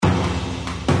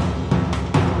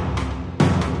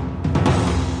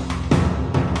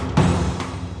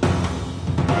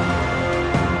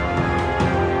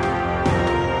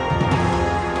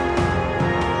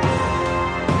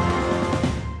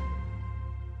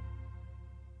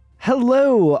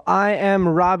Hello, I am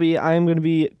Robbie. I am going to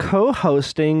be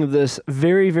co-hosting this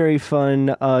very, very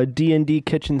fun D&D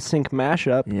kitchen sink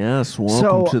mashup. Yes,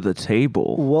 welcome to the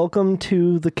table. Welcome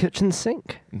to the kitchen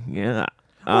sink. Yeah.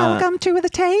 Welcome to the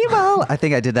table. I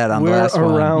think I did that on the last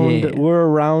one. Yeah. We're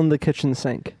around the kitchen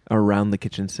sink. Around the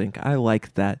kitchen sink. I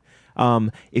like that.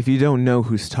 If you don't know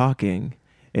who's talking,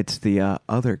 it's the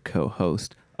other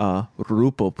co-host,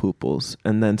 Rupel Pooples.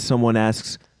 And then someone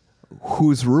asks,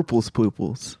 who's Rupel's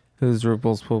Pooples? Who's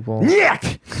Rupel's Poople?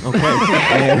 Yuck!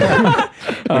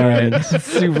 Okay. All right.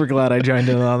 Super glad I joined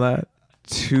in on that.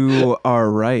 To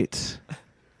our right,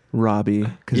 Robbie,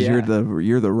 because Yeah.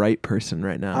 you're the right person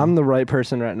right now. I'm the right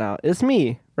person right now. It's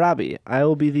me, Robbie. I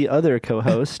will be the other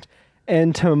co-host.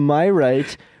 And to my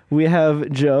right, we have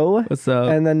Joe. What's up?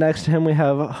 And then next to him, we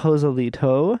have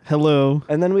Joselito. Hello.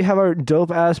 And then we have our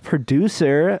dope-ass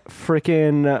producer,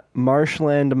 frickin'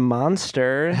 Marshland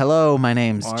Monster. Hello, my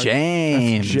name's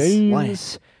James.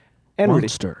 James. And Rudy.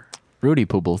 Rudy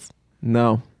Poobles.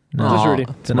 No. Just Rudy.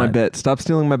 It's my bit. Stop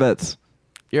stealing my bits.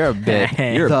 You're a bit.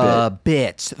 You're the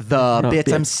bits. The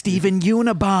bits. I'm Steven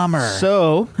Unabomber.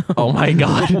 So, Oh my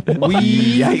God.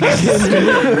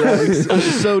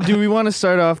 so do we want to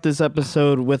start off this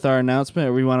episode with our announcement,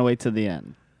 or we want to wait to the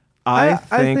end? I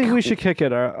think we should kick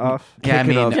it off. Kick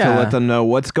it off to yeah. let them know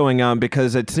what's going on,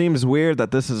 because it seems weird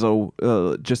that this is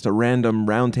just a random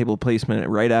roundtable placement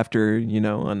right after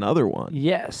another one.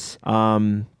 Yes.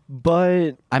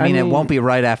 But I mean, it won't be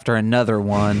right after another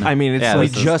one. I mean, it's we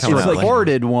like just it's like-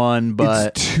 recorded one, but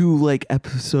it's two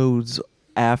episodes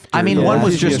after. I mean, the one last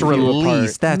was just few apart.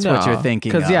 released. That's what you're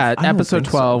thinking. Because, of. yeah, I don't episode think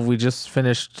 12, so. we just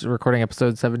finished recording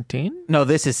episode 17. No,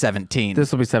 this is 17.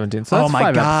 This will be 17. So that's oh my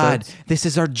 5 God. episodes. This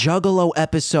is our Juggalo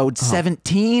episode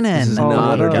 17. This is And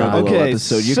not a no. Juggalo Okay,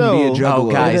 episode. You so- can be a Juggalo.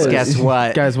 oh, guys, It is. guess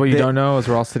what? Guys, what you The- don't know is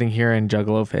we're all sitting here in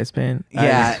Juggalo face paint.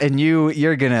 Yeah, and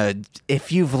you're gonna,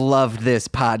 if you've loved this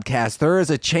podcast, there is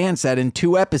a chance that in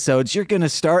 2 episodes you're gonna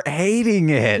start hating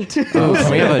it. Oh,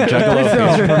 can we have a Juggalo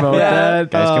face promote that?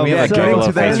 Guys, can we have a getting Juggalo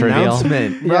to that face reveal?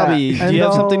 announcement. Robbie, do and you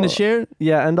have all- something to share?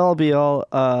 Yeah, and all be all,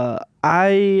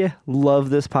 I love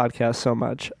this podcast so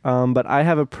much, but I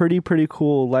have a pretty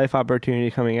cool life opportunity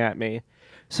coming at me.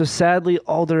 So sadly,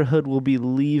 Alderhood will be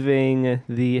leaving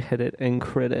the Hit It and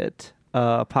Crit It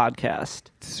podcast.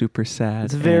 Super sad.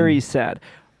 It's very and- sad.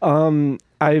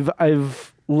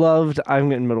 I've loved. I'm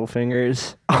getting middle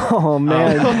fingers. Oh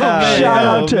man! Shout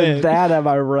out to that. Am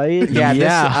I right? Yeah,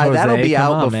 that'll Jose, be come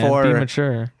out on, man. before. Be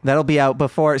mature. That'll be out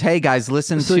before. Hey guys,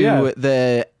 listen So, to yeah.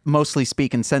 the Mostly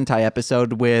Speaking Sentai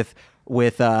episode with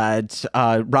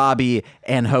Robbie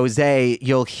and Jose.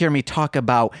 You'll hear me talk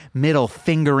about middle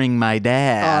fingering my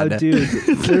dad. Dude,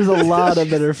 there's a lot of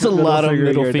middle. It's a lot of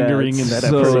middle fingering in that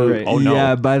So, episode. Oh, no.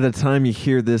 yeah, by the time you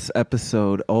hear this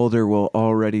episode, Alder will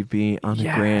already be on a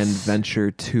Yes. grand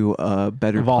venture to a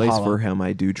better place Valhalla. for him,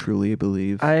 I do truly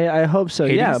believe. I hope so.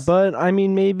 Yeah, Hades? but I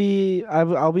mean, maybe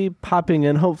I'll be popping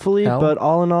in hopefully. Hell? But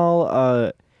all in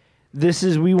all,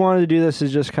 we wanted to do this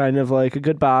as just kind of like a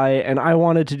goodbye, and I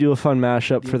wanted to do a fun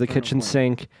mashup for the kitchen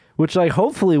sink, which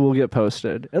hopefully will get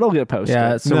posted. It'll get posted.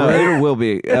 Yeah, so no, we're- it will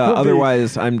be. will be.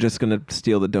 Otherwise, I'm just going to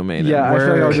steal the domain. Yeah, I feel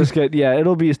like We're- I'll just get. Yeah,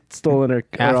 it'll be stolen or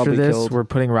I'll After be this, killed. we're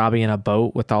putting Robbie in a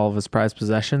boat with all of his prized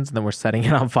possessions, and then we're setting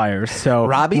it on fire. So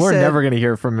Robbie we're said- never going to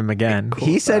hear from him again.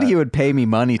 He said he would pay me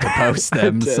money to post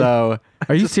them. So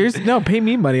Are you serious? No, pay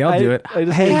me money. I'll do it. I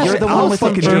just Hey, need- you're the I'll one with the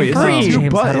fucking do it. free. It's 2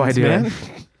 James, how do I buttons, do man. it?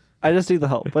 I just need the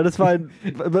help, but it's fine.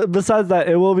 But besides that,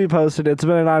 it will be posted. It's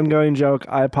been an ongoing joke.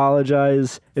 I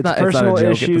apologize. It's not a personal joke at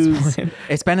this issues. point.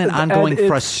 It's been an And ongoing it's-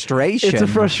 frustration. It's a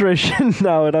frustration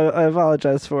now, and I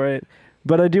apologize for it.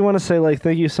 But I do want to say,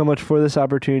 thank you so much for this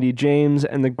opportunity, James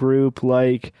and the group.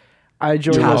 I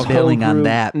joined Top this whole billing on group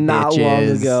that, not long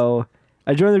bitches. ago.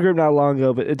 I joined the group not long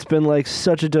ago, but it's been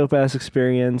such a dope ass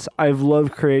experience. I've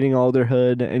loved creating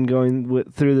Alderhood and going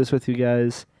through this with you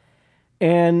guys,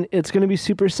 and it's going to be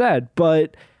super sad,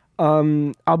 but.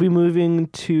 I'll be moving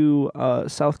to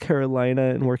South Carolina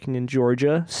and working in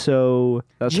Georgia, so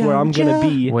that's where I'm gonna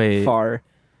be. Wait. Far.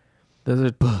 Those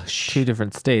are 2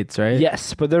 different states, right?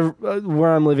 Yes, but they're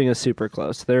where I'm living is super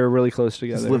close. They're really close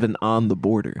together. He's living on the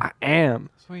border. I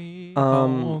am. Sweet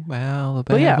home Alabama.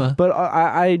 But yeah, but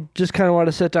I just kind of want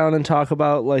to sit down and talk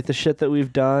about the shit that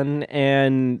we've done,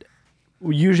 and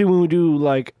usually when we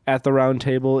do at the round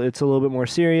table, it's a little bit more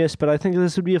serious. But I think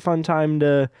this would be a fun time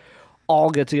to all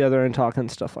get together and talk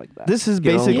and stuff like that. This is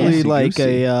Get all basically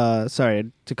loosey-goosey. sorry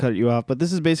to cut you off, but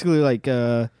this is basically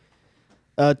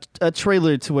a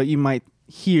trailer to what you might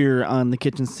hear on the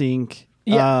kitchen sink.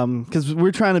 Yeah. Because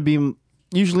we're trying to be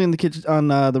usually in the kitchen on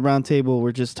the round table.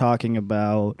 We're just talking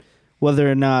about whether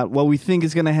or not what we think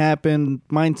is going to happen,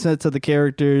 mindsets of the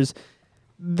characters.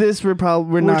 This we're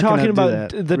not talking gonna about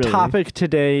do that, the really. topic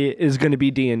today is going to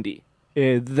be D&D.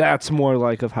 That's more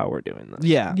like of how we're doing this.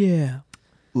 Yeah.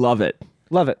 Love it.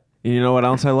 Love it. You know what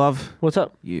else I love? What's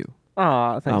up? You.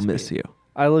 Aw, thanks. I'll miss Pete. you.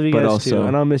 I love you But guys also- too,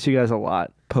 and I'll miss you guys a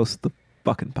lot. Post the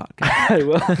fucking podcast. I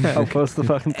will. I'll post the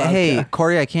fucking podcast. Hey,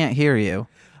 Corey, I can't hear you.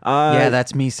 Yeah,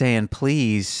 that's me saying,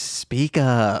 please speak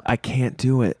up. I can't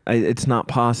do it. It's not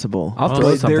possible. I'll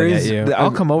throw something at you.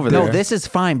 I'll come over there. No, this is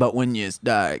fine, but when you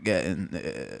start getting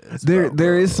this,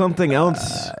 There is something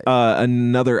else.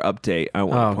 Another update I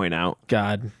want to point out.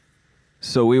 God.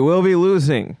 So we will be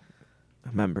losing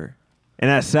a member,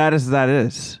 and as sad as that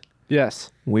is,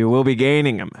 Yes. we will be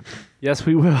gaining a member. Yes,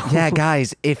 we will. yeah,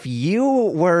 guys, if you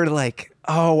were like,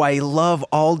 oh, I love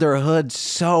Alderhood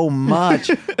so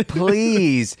much,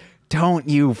 please don't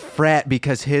you fret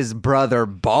because his brother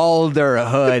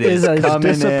Balderhood is Is as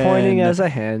coming disappointing in. as a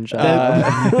hand job.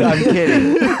 I'm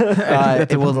kidding.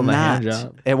 It will depends on the hand not.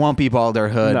 job. It won't be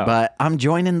Balderhood, No. but I'm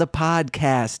joining the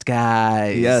podcast,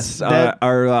 guys. Yes, That-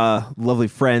 our lovely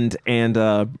friend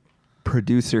and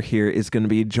producer here is going to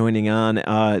be joining on.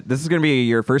 This is going to be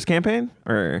your first campaign,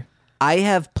 or I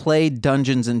have played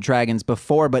Dungeons and Dragons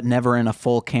before, but never in a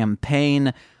full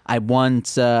campaign. I've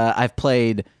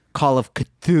played Call of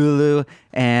Cthulhu,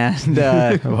 and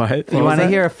What? you want to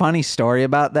hear a funny story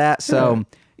about that? So,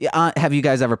 have you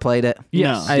guys ever played it?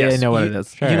 Yes. I know what it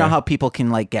is. You know how people can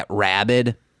like get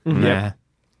rabid? Yeah.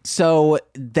 So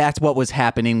that's what was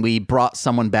happening. We brought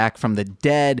someone back from the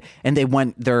dead, and they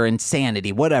went their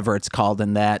insanity, whatever it's called,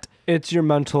 in that. It's your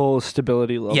mental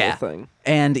stability level thing.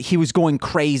 And he was going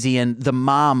crazy, and the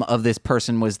mom of this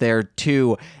person was there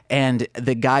too. And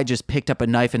the guy just picked up a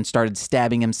knife and started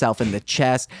stabbing himself in the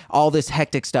chest. All this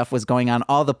hectic stuff was going on.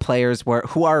 All the players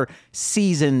who are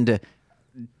seasoned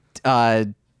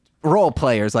role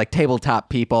players, like tabletop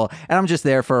people, and I'm just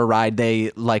there for a ride.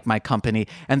 They like my company,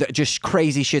 and just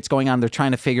crazy shit's going on. They're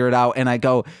trying to figure it out, and I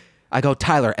go,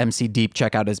 Tyler, MC Deep,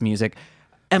 check out his music.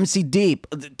 MC Deep,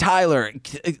 Tyler,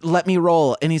 let me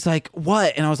roll. And he's like,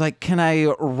 what? And I was like, can I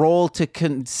roll to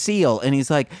conceal? And he's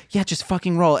like, yeah, just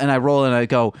fucking roll. And I roll and I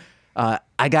go,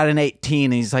 I got an 18.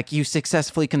 And he's like, you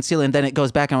successfully conceal. And then it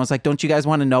goes back and I was like, don't you guys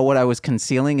want to know what I was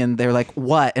concealing? And they're like,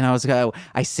 what? And I was like, oh,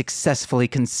 I successfully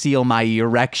conceal my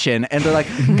erection. And they're like,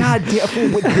 God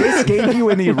damn, this gave you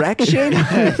an erection?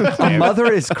 A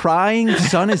mother is crying.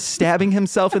 Son is stabbing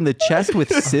himself in the chest with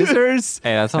scissors.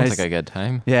 Hey, that sounds I like a good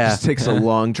time. Yeah. just takes a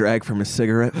long drag from a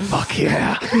cigarette. Fuck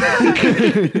yeah.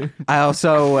 I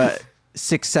also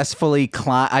successfully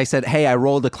climb. I said, hey, I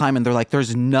rolled a climb, and they're like,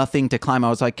 there's nothing to climb. I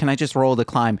was like, can I just roll the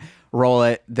climb? Roll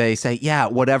it. They say, yeah,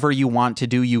 whatever you want to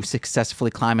do, you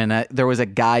successfully climb. And there was a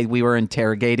guy we were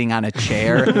interrogating on a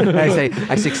chair. And I say,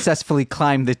 I successfully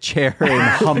climbed the chair and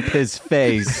hump his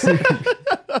face.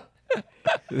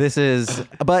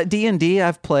 But D&D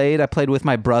I played with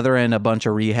my brother and a bunch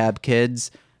of rehab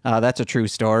kids. That's a true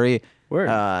story.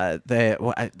 Word. There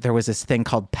was this thing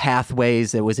called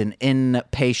Pathways. It was an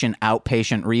inpatient,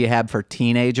 outpatient rehab for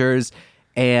teenagers.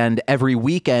 And every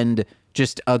weekend,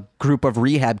 just a group of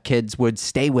rehab kids would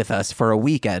stay with us for a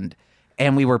weekend.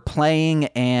 And we were playing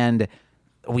and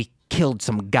we killed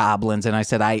some goblins. And I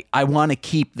said, I want to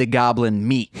keep the goblin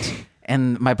meat.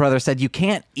 And my brother said, you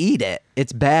can't eat it.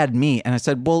 It's bad meat. And I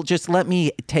said, well, just let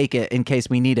me take it in case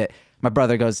we need it. My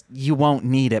brother goes, you won't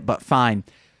need it, but fine.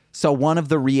 So one of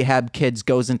the rehab kids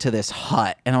goes into this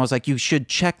hut. And I was like, you should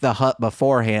check the hut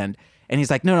beforehand. And he's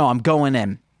like, no, I'm going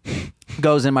in.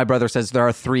 Goes in. My brother says, there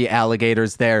are 3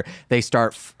 alligators there. They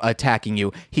start attacking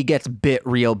you. He gets bit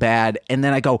real bad. And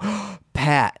then I go,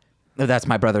 Pat. That's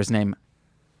my brother's name.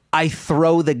 I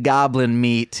throw the goblin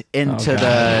meat into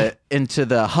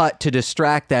the hut to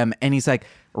distract them. And he's like,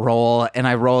 roll. And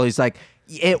I roll. He's like,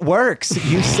 it works.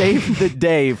 You saved the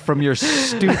day from your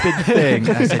stupid thing.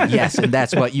 And I said, yes, and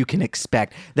that's what you can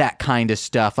expect. That kind of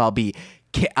stuff.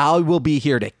 I will be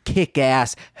here to kick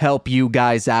ass, help you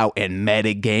guys out, and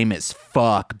metagame as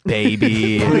fuck,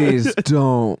 baby. Please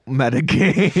don't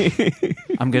metagame.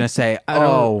 I'm gonna say, I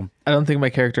don't think my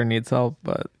character needs help,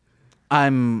 but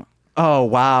oh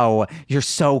wow, you're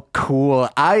so cool.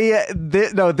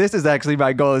 This is actually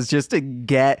my goal, is just to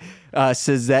get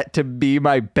Suzette to be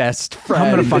my best friend.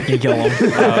 I'm gonna fucking kill him.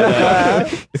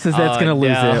 Suzette's gonna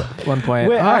lose it at one point.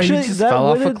 Wait, Oh, actually, you just that fell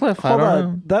off a wouldn't- cliff. I Hold don't on.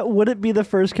 know. That wouldn't be the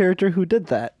first character who did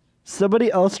that.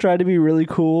 Somebody else tried to be really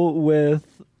cool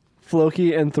with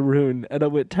Floki and Tharoon, and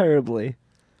it went terribly.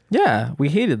 Yeah, we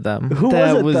hated them. Who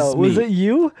That was it, was though? me. Was it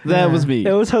you? That was me.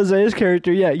 It was Jose's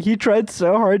character. Yeah, he tried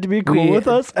so hard to be cool with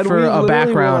us. And for we a literally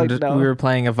background, were like, no. we were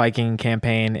playing a Viking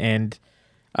campaign, and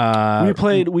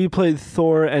We played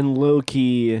Thor and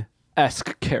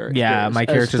Loki-esque characters. Yeah, my as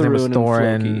character's name was Thrun Thor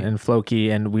Floki. and Floki,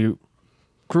 and we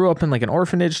grew up in like an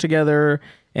orphanage together.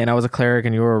 And I was a cleric,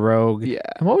 and you were a rogue. Yeah.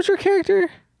 And what was your character?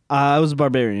 I was a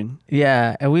barbarian.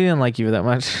 Yeah, and we didn't like you that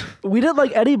much. We didn't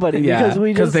like anybody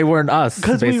because they weren't us.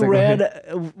 Because basically.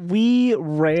 we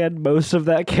ran most of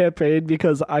that campaign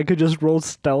because I could just roll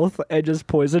stealth and just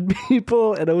poison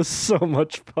people, and it was so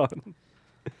much fun.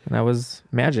 And that was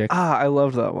magic. I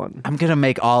loved that one. I'm gonna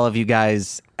make all of you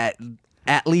guys at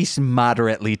least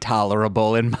moderately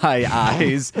tolerable in my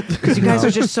eyes because you guys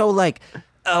are just so like,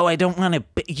 oh, I don't want to.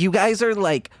 You guys are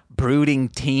like brooding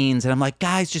teens, and I'm like,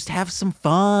 guys, just have some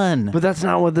fun. But that's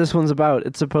not what this one's about.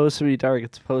 It's supposed to be dark.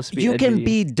 It's supposed to be You edgy. can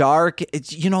be dark.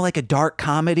 It's like a dark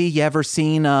comedy. You ever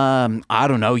seen I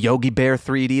don't know, Yogi Bear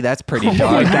 3D? That's pretty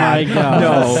dark. My God.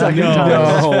 No, second time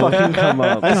no. it's fucking come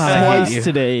up. That's twice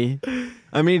today.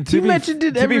 I mean, You mentioned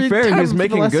it to be every fair, time he was for the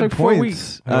making last, good like, 4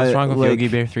 points. What's wrong with like- Yogi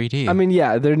Bear 3D? I mean,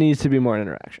 yeah, there needs to be more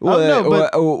interaction. Well, no,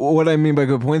 but- what I mean by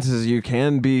good points is you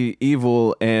can be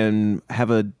evil and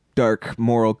have a dark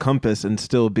moral compass and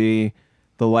still be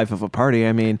the life of a party.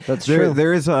 I mean, That's true.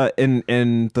 There is in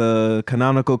the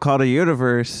canonical Kata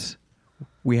universe,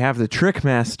 we have the Trick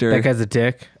Master. That guy's a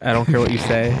dick. I don't care what you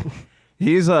say.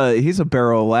 He's a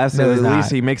barrel of laughs. No, At he's least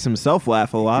not. he makes himself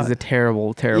laugh a lot. He's a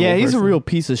terrible, terrible Yeah, he's a person. real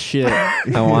piece of shit.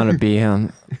 I want to be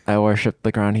him. I worship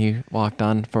the ground he walked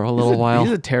on for a little while.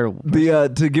 He's a terrible person. The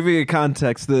to give you a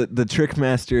context, the Trick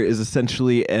Master is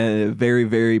essentially a very,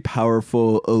 very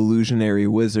powerful illusionary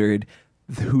wizard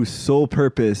whose sole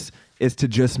purpose is to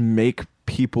just make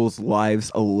people's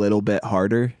lives a little bit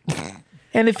harder.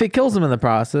 And if it kills him in the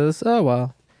process, oh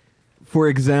well. For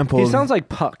example, He sounds like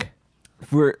Puck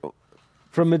for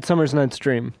from Midsummer's Night's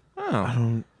Dream. I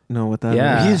don't know what that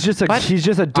Yeah. means. He's just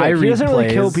a dick. I He read doesn't really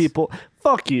kill plays. people.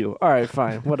 Fuck you. All right,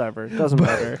 fine, whatever. Doesn't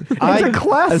matter. It's I- a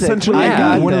classic. essentially, I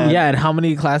got one of- that. Yeah, and how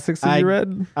many classics have you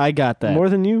read? I got that. more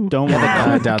than you. Don't want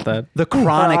I doubt that. The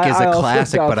Chronic is I a also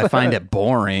classic, doubt but I that. find it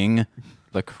boring.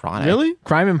 The Chronic. Really?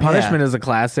 Crime and Punishment is a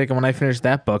classic, and when I finished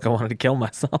that book, I wanted to kill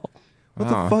myself. What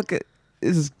Oh. the fuck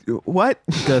is what?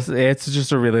 It's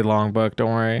just a really long book.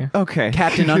 Don't worry. Okay.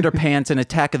 Captain Underpants and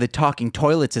Attack of the Talking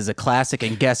Toilets is a classic,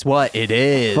 and guess what? It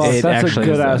is. Fuck, It that's a actually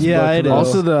good is ass that. Yeah, book, it though. is.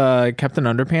 Also, the Captain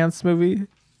Underpants movie.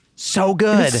 So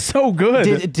good. It's so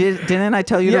good. Didn't I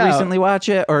tell you Yeah. to recently watch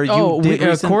it? Or oh, you did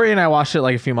recently? Corey and I watched it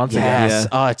like a few months Yes. Yeah.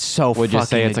 Oh, it's so Would you fucking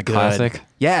say it's a good. classic?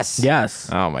 Yes. ago. Yes.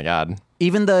 Oh my god.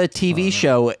 Even the TV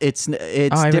show, it's I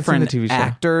haven't seen different the TV show.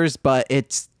 actors, but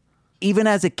it's even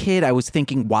as a kid, I was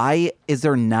thinking, why is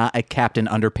there not a Captain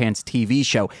Underpants TV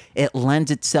show? It lends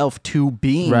itself to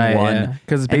being Right. one.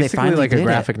 Because it's and they basically finally like a did it.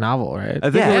 graphic novel, right? I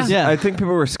think Yeah. it was, Yeah. I think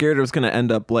people were scared it was going to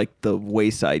end up like the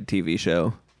Wayside TV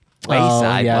show.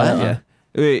 Wayside. yeah, what? yeah.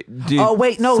 Wait, do you, Oh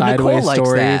wait, no, Sideways Nicole likes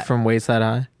Story that. from Wayside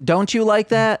High. Don't you like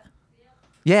that?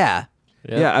 Yeah.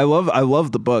 Yeah, I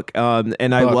love the book, and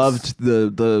I Books. loved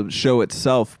the show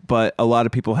itself. But a lot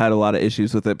of people had a lot of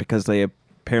issues with it because they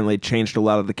apparently changed a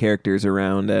lot of the characters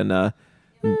around, and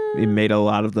it made a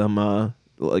lot of them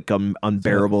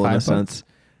unbearable in a 5 sense.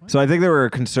 So I think they were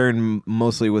concerned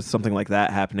mostly with something like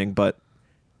that happening. But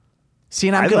See,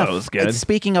 and I I'm thought gonna. it was good.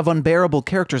 Speaking of unbearable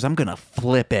characters, I'm gonna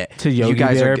flip it To Yogi you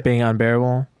guys Bear are. being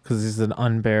unbearable because he's an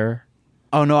unbear.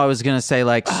 Oh no, I was gonna say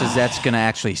like Suzette's gonna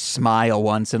actually smile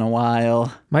once in a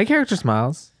while. My character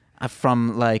smiles.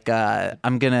 From like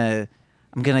I'm gonna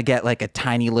get like a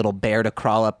tiny little bear to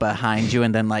crawl up behind you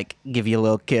and then like give you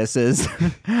little kisses.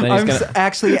 Then he's gonna,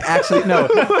 Actually no,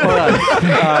 hold on.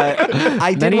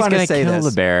 I then did he's want gonna to say kill this.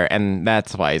 the bear, and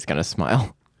that's why he's gonna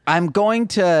smile. I'm going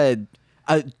to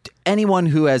anyone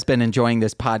who has been enjoying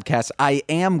this podcast, I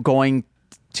am going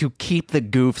to keep the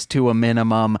goofs to a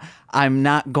minimum. I'm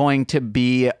not going to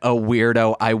be a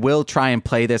weirdo. I will try and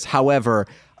play this. However,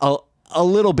 a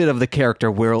little bit of the character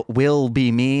will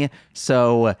be me.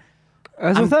 So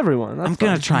As with everyone. That's I'm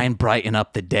going fine. to try and brighten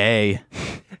up the day.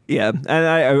 yeah, and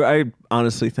I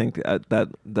honestly think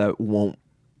that won't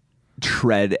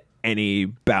tread any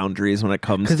boundaries when it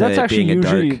comes to Because that's actually being a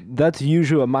usually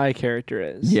dark. what my character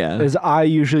is. Yeah. is I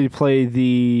usually play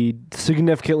the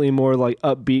significantly more like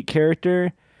upbeat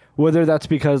character, whether that's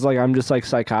because like I'm just like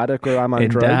psychotic or I'm on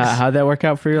And drugs. how'd that work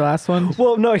out for your last one?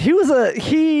 Well, no, he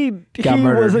Got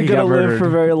murdered. wasn't He gonna got live murdered. for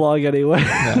very long anyway.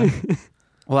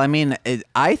 Well, I mean,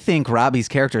 I think Robbie's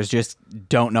characters just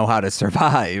don't know how to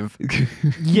survive.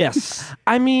 Yes,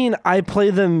 I mean I play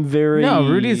them very. No,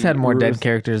 Rudy's had more dead ruth-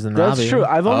 characters than That's Robbie. true.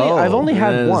 I've only that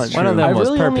had is one. true. One of them I was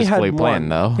really only had purposefully planned, one.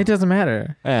 though. It doesn't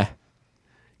matter. Eh.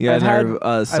 Yeah, I've in had- our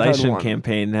I've had Scission one.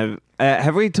 campaign,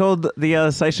 Have we told the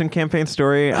Seishin campaign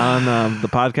story on the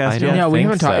podcast I yet? don't Yeah, we think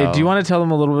haven't talked. so. Do you want to tell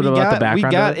them a little bit about the background? We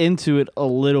got of it? into it a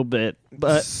little bit,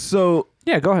 but So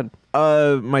Yeah, go ahead.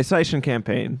 my Seishin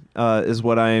campaign is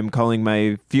what I am calling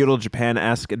my feudal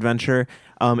Japan-esque adventure.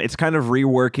 It's kind of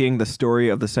reworking the story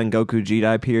of the Sengoku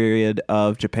Jidai period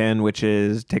of Japan, which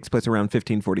takes place around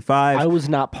 1545. I was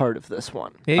not part of this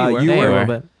one. Yeah, you were. you There were. a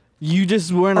little bit. you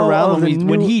just weren't Oh, around the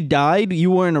when new- he died. You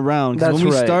weren't around. 'Cause That's when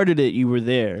we right. started it, you were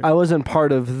there. I wasn't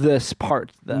part of this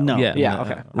part, though. No. Yeah. Yeah,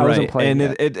 okay. I wasn't playing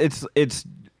and it. it's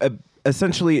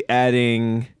essentially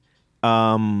adding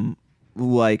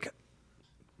like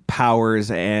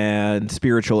powers and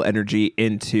spiritual energy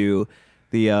into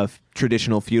the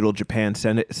traditional feudal Japan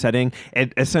setting.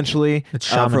 It essentially, It's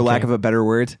Shaman for lack King. of a better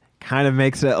word, kind of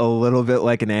makes it a little bit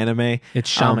like an anime. It's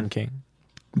Shaman King.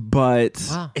 But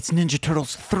Wow. It's Ninja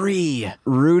Turtles 3.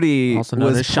 Rudy Also known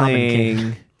was as Shaman King.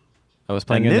 playing. I was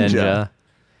playing A a ninja. ninja.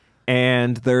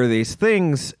 And there are these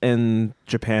things in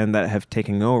Japan that have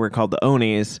taken over called the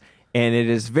Onis, and it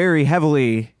is very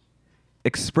heavily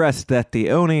expressed that the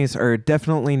Onis are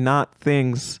definitely not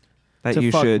things that to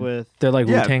you fuck should. with. They're like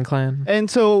Yeah. Wu-Tang Clan. And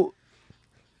so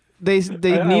they I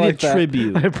needed like that.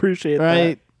 tribute, I appreciate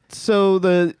right? So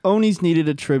the Onis needed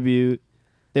a tribute.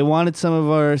 They wanted some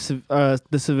of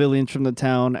the civilians from the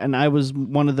town, and I was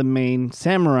one of the main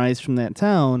samurais from that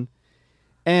town.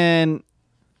 And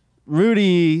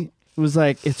Rudy was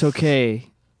like, "It's okay,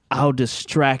 I'll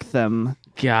distract them."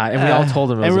 God, and we all told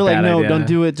him it was and we're a like, bad "No, idea. don't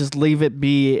do it. Just leave it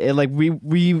be." And like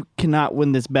we cannot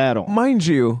win this battle. Mind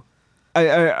you,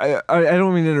 I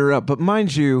don't mean to interrupt, but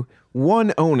mind you,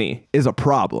 one Oni is a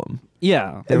problem.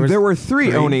 Yeah, There were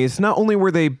three Onis. Not only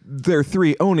were there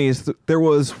three Onis, there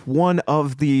was one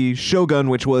of the Shogun,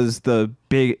 which was the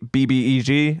big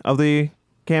BBEG of the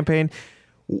campaign.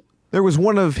 There was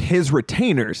one of his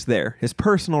retainers there, his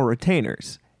personal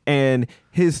retainers, and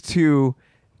his two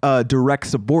direct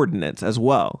subordinates as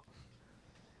well.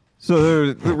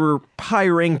 So there were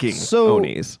high-ranking So-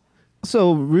 Onis.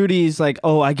 so Rudy's like,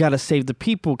 "Oh, I gotta save the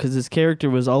people," because his character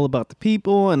was all about the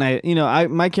people, and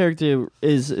my character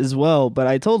is as well. But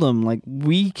I told him like,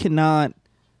 we cannot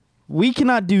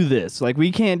do this. Like, we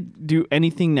can't do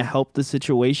anything to help the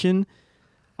situation.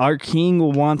 Our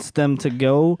king wants them to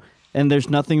go, and there's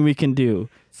nothing we can do.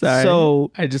 Sorry. So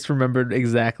I just remembered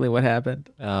exactly what happened.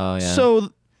 Oh yeah. so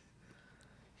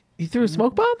You threw a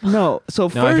smoke bomb? no. So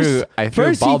No, I first, threw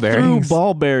first ball he bearings. threw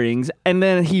ball bearings, and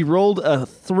then he rolled a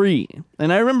 3.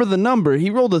 And I remember the number.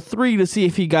 He rolled a 3 to see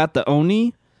if he got the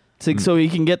Oni, so he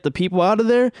can get the people out of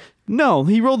there. No,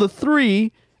 he rolled a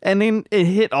 3, and then it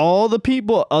hit all the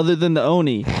people other than the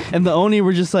Oni, and the Oni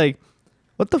were just like,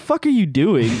 "What the fuck are you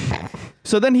doing?"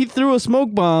 So then he threw a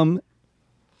smoke bomb,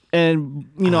 and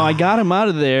I got him out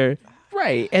of there.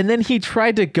 Right. And then he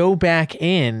tried to go back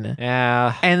in.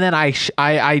 Yeah. And then I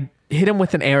hit him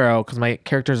with an arrow because my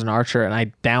character's an archer and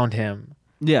I downed him.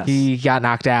 Yes. He got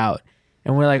knocked out.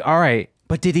 And we're like, all right.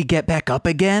 But did he get back up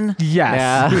again? Yes.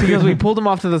 Yeah. Because we pulled him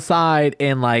off to the side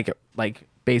and like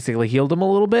basically healed him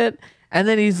a little bit. And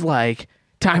then he's like,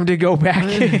 time to go back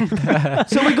in.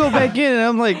 So we go back in, and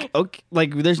I'm like, okay,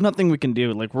 like there's nothing we can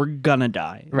do. Like, we're gonna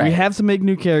die. We Right. have to make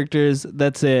new characters.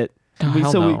 That's it.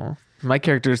 Hell so no. My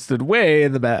character stood way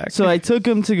in the back. so I took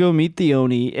him to go meet the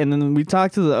Oni, and then we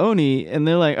talked to the Oni, and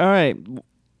they're like, all right,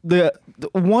 the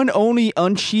one Oni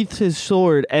unsheathed his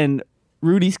sword, and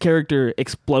Rudy's character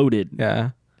exploded.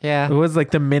 yeah. Yeah. It was like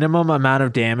the minimum amount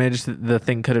of damage that the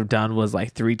thing could have done was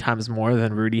like 3 times more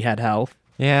than Rudy had health.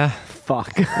 Yeah.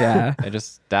 Fuck. Yeah. I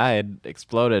just died,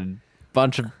 exploded,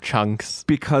 bunch of chunks.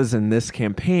 Because in this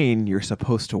campaign, you're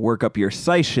supposed to work up your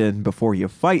Seishin before you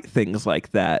fight things like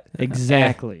that.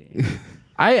 Exactly.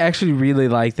 I actually really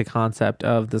like the concept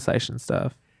of the Seishin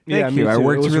stuff. Thank me you. I too. It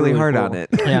worked was really hard cool. on it.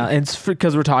 Yeah, and it's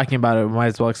because we're talking about it, we might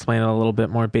as well explain it a little bit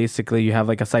more. Basically, you have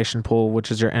like a Seishin pool,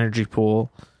 which is your energy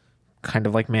pool, kind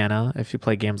of like mana if you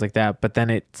play games like that. But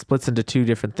then it splits into 2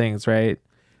 different things, right?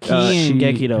 Ki and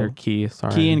Chi- Gekido. or Ki,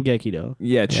 sorry. Ki and Gekido.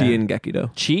 Yeah, Chi Yeah. and Gekido.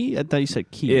 Chi? I thought you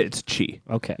said Ki. It's Chi.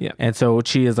 Okay. Yeah. And so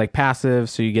Chi is like passive,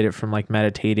 so you get it from like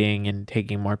meditating and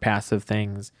taking more passive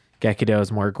things. Gekido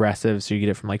is more aggressive, so you get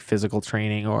it from like physical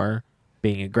training or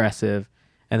being aggressive.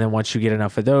 And then once you get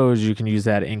enough of those, you can use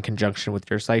that in conjunction with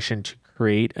your Seishin to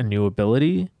create a new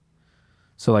ability.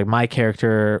 So like my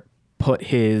character put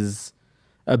his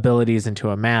abilities into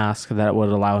a mask that would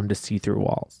allow him to see through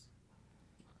walls.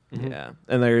 Yeah,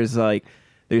 and there's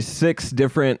 6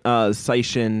 different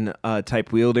Seishin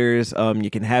type wielders. You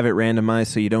can have it randomized,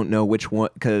 so you don't know which one,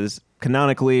 because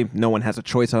canonically, no one has a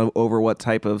choice over what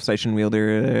type of Seishin wielder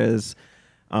it is.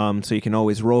 So you can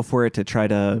always roll for it to try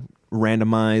to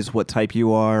randomize what type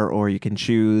you are, or you can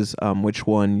choose which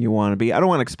one you want to be. I don't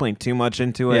want to explain too much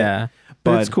into it. Yeah,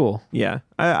 but it's cool. Yeah,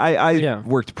 I Yeah.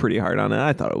 worked pretty hard on it.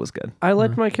 I thought it was good. I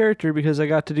liked my character because I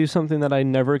got to do something that I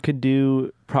never could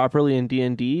do properly in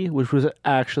D&D, which was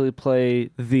actually play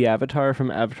the Avatar from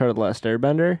Avatar: The Last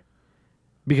Airbender.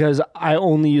 Because I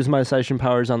only used my Seishin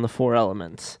powers on the 4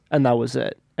 elements, and that was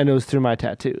it. And it was through my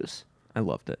tattoos. I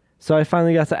loved it. So I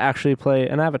finally got to actually play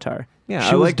an Avatar. Yeah,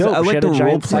 She I was liked dope. I She liked had the a role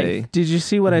giant play. Did you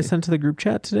see what I sent to the group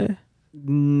chat today?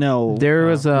 No. There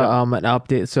was an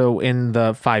update. So in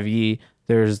the 5e,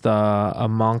 there's a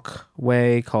monk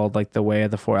way called like the Way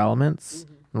of the 4 Elements.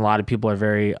 A lot of people are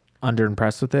very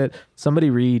underimpressed with it.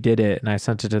 Somebody redid it, and I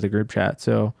sent it to the group chat.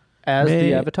 So As May-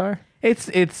 the Avatar?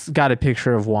 it's got a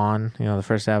picture of Juan, the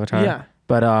first Avatar. Yeah.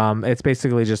 But it's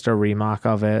basically just a remock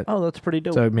of it. Oh, that's pretty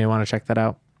dope. So you may want to check that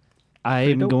out.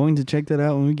 I'm dope. going to check that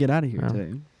out when we get out of here Yeah.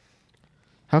 today.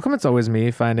 How come it's always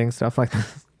me finding stuff like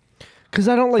this? Because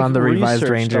I don't like Found the Revised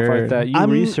research stuff Ranger. like that. You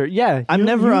I'm- research. Yeah. I'm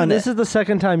never on This it. is the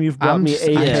second time you've brought I'm me just-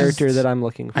 a I character just- that I'm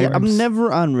looking for. I'm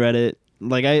never on Reddit.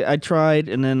 Like I tried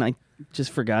and then I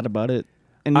just forgot about it.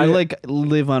 And you like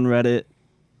live on Reddit.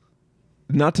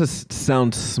 Not to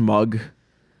sound smug,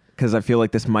 because I feel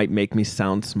like this might make me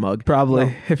sound smug.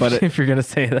 Probably, but if you're going to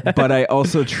say that. But I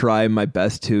also try my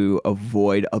best to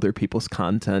avoid other people's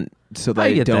content so that I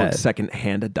I get don't that.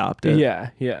 secondhand adopt it.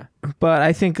 Yeah, yeah. But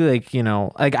I think like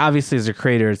obviously as a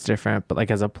creator it's different, but like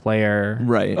as a player,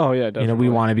 Right. Oh, yeah, definitely. we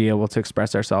want to be able to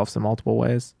express ourselves in multiple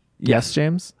ways. Yes,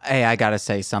 James. Hey, I gotta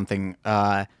say something.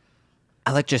 I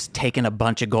like just taking a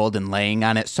bunch of gold and laying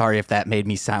on it. Sorry if that made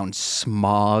me sound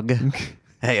smog.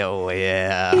 Hey, oh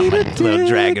yeah, I'm a little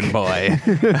dragon boy.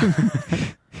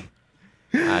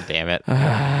 Ah, damn it.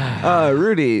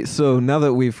 Rudy, so now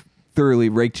that we've thoroughly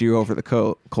raked you over the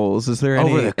coals, is there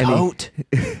Over the coat.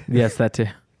 Yes, that too.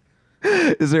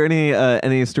 Is there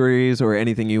any stories or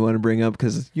anything you want to bring up?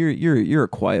 Because you're a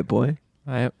quiet boy.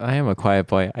 I am a quiet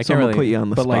boy. I So can't I'm really. gonna put you on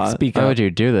the But spot. like speak Why up. would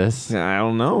you do this? I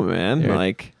don't know, man. You're-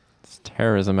 Like, It's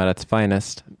terrorism at its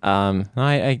finest.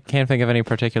 I can't think of any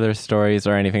particular stories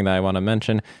or anything that I want to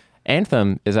mention.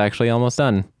 Anthem is actually almost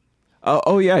done.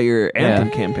 oh yeah, your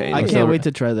Anthem campaign. I So- can't wait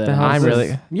to try that. The hell out. is I'm this?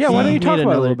 really. Yeah, why don't you Need talk about it a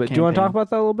another little bit? Do you want to talk campaign. about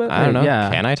that a little bit? I don't know. Yeah.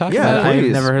 Can I talk Yeah, about it? I've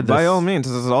please. never heard By this. all means,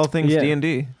 this is all things Yeah.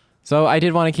 D&D. So I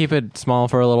did want to keep it small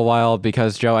for a little while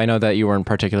because Joe, I know that you weren't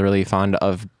particularly fond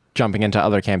of jumping into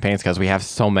other campaigns because we have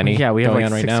so many. Yeah, we have going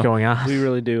like on right 6 now. going on. We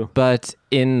really do. But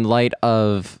in light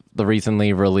of the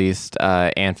recently released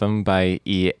Anthem by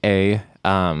EA,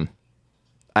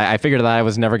 I figured that I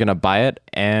was never going to buy it,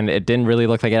 and it didn't really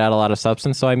look like it had a lot of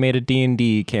substance, so I made a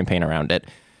D&D campaign around it.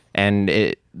 And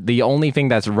the only thing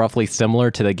that's roughly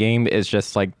similar to the game is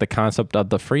just like the concept of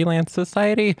the freelance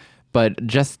society, but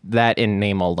just that in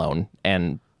name alone,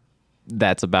 and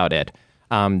that's about it.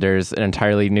 There's an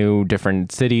entirely new,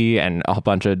 different city and a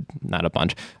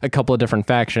couple of different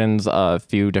factions, a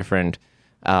few different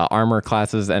armor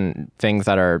classes and things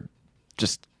that are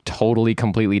just totally,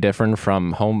 completely different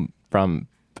from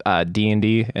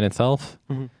D&D in itself.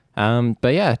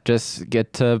 But yeah, just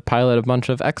get to pilot a bunch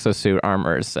of exosuit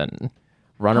armors and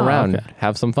run around, okay.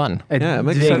 have some fun. I Yeah, I'm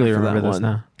excited vaguely for remember that this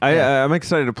one. now. I'm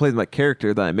excited to play my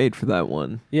character that I made for that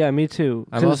one. Yeah, me too.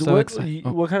 I'm 'Cause also what, excited.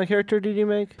 what kind of character did you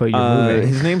make? But you're moving.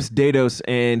 His name's Dados,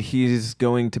 and he's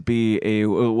going to be a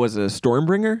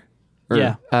Stormbringer. Or-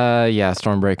 Yeah. Yeah,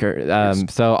 Stormbreaker.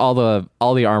 So all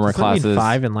the armor Does that mean classes.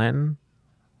 5 in Latin?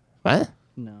 What?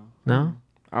 No. No.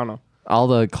 I don't know. All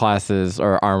the classes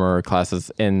or armor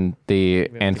classes in the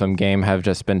Anthem game have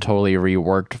just been totally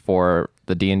reworked for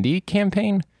the D&D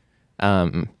campaign.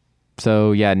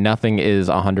 So yeah, nothing is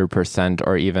 100%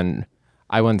 or even,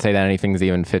 I wouldn't say that anything's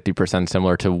even 50%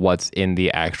 similar to what's in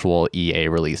the actual EA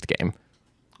released game.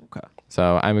 Okay.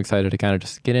 So I'm excited to kind of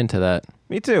just get into that.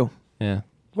 Me too. Yeah.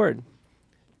 Word.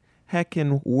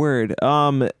 Heckin' word.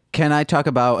 Can I talk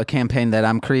about a campaign that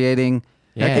I'm creating?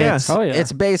 Yeah. Yes. Oh, yeah.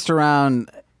 It's based around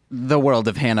the world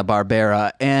of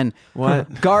Hanna-Barbera, and What?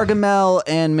 Gargamel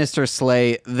and Mr.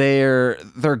 Slate, their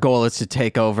goal is to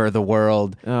take over the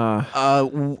world,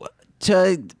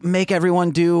 to make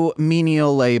everyone do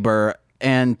menial labor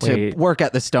and to Wait. work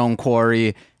at the stone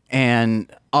quarry,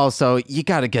 and also you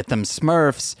got to get them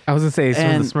Smurfs. I was going to say it's from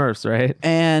And- the Smurfs, right?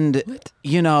 And,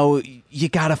 you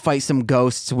got to fight some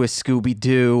ghosts with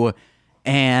Scooby-Doo.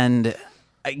 And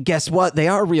guess what? They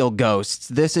are real ghosts.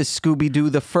 This is Scooby-Doo,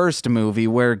 the first movie,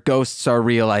 where ghosts are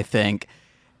real, I think.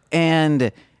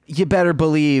 And you better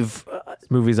believe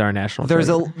Movies are a national there's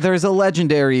treasure. a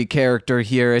legendary character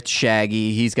here. It's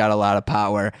Shaggy. He's got a lot of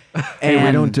power. Hey, we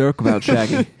And, don't joke about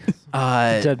Shaggy.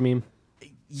 Dead meme.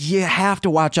 you have to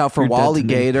watch out for You're dead to Wally me.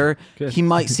 Gator. He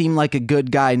might seem like a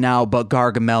good guy now, but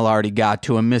Gargamel already got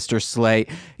to him. Mr. Slate,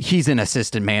 he's an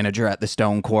assistant manager at the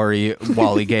Stone Quarry,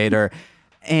 Wally Gator.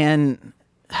 And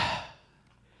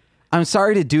I'm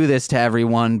sorry to do this to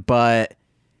everyone, but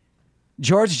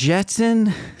George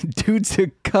Jetson, dude's a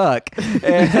cuck.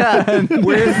 And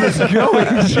where's this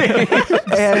going, James?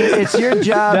 And it's your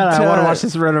job No, to I want to watch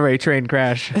this runaway train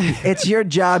crash. it's your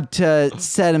job to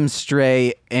set him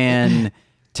straight and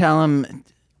tell him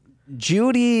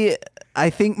Judy, I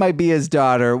think, might be his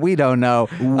daughter. We don't know.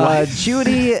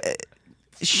 Judy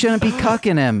shouldn't be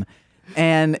cucking him.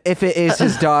 And if it is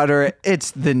his daughter,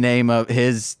 it's the name of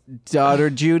his daughter,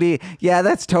 Judy. Yeah,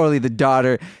 that's totally the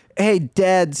daughter. Hey,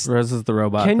 dads. Rose is the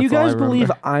robot. Can you That's all guys I remember.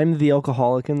 believe I'm the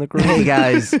alcoholic in the group? Hey,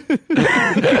 guys.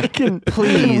 Can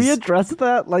Please. we address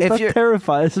that? Like, If that you're-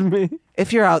 terrifies me.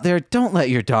 If you're out there, don't let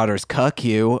your daughters cuck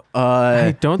you.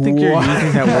 I don't think you're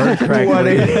using that word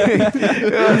correctly.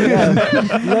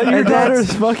 Let your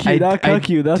daughters fuck you, I- not I- cuck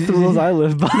you. That's the rules I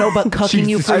live by. No, but cucking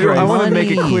you Jesus for Christ. your I money. want to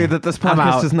make it clear that this I'm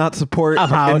podcast out. does not support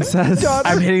I'm out. incest.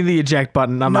 I'm hitting the eject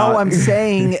button. I'm No, out. I'm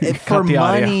saying for the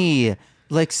audio. money.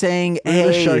 Like saying, We're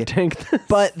gonna hey, Shark Tank this.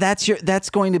 but that's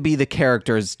going to be the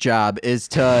character's job, is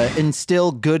to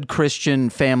instill good Christian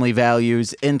family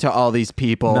values into all these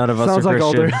people. None of us Sounds are like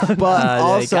Christian. Alder. But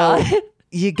also,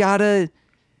 got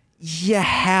you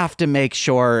have to make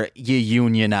sure you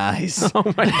unionize. Oh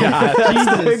my god!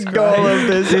 That's the goal of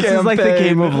this This is like the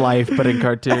game of life, but in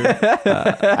cartoon.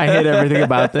 I hate everything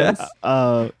about this.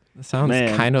 Sounds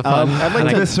Man. kind of fun. I'd like And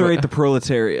to I- Eviscerate the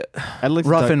proletariat. I'd like to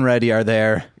Rough talk- and Ready are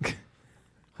there.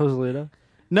 Joselito.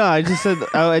 No, I just said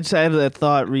I just had that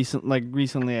thought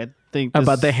recently. I think this,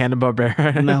 About the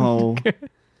Hanna-Barbera. No.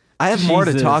 I have more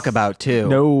to Jesus. talk about too.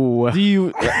 No. Do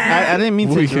you? I didn't mean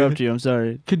to We interrupt could- you. I'm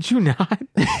sorry. Could you not?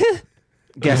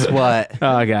 Guess what?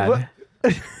 Oh god.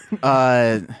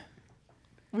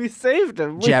 We saved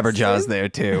him. Jabberjaw's there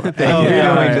too. Oh, yeah,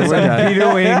 all right, we're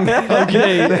done.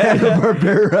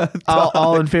 Okay.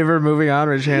 all in favor of moving on?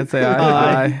 Raise your hand, say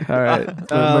aye. Aye. All right.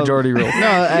 The majority rule. No,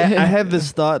 I had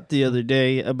this thought the other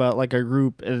day about like our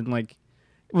group, and like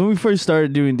when we first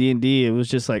started doing D&D, it was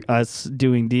just like us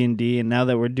doing D&D, and now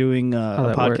that we're doing How'd a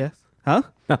that podcast, work? huh?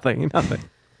 Nothing.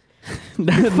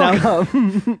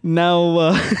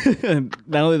 now,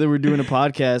 now that we're doing a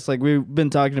podcast, like we've been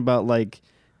talking about like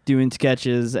doing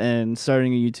sketches and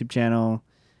starting a YouTube channel,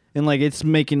 and like it's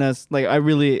making us like I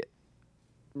really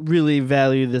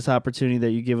value this opportunity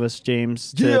that you give us,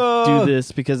 James, to do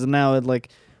this, because now it like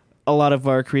a lot of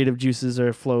our creative juices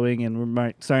are flowing, and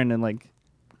we're starting to like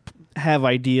have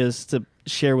ideas to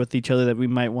share with each other that we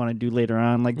might want to do later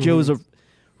on. Like Joe's a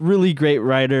really great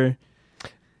writer.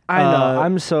 I know. Uh,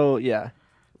 I'm so yeah.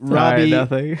 Robbie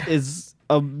nothing. is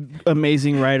an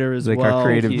amazing writer as Like our well.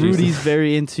 creative Rudy's juices.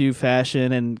 very into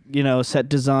fashion and set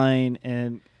design,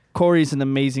 and Corey's an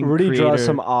amazing Rudy creator. draws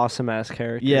some awesome ass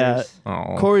characters. Yeah.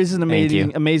 Aw. Corey's an Thank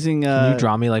you. amazing Can you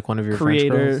draw me like one of your French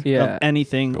creator girls? Yeah. of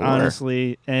anything, Sure.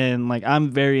 honestly. And like I'm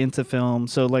very into film,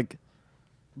 so like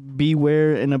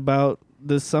beware in about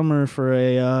this summer for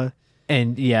a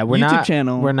And yeah, we're YouTube not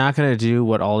channel. We're not gonna do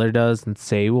what Alder does and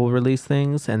say we'll release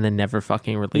things and then never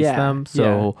fucking release Yeah, them.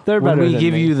 So yeah. They're when better we than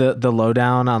give me. you the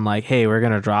lowdown on like, hey, we're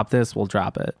gonna drop this, we'll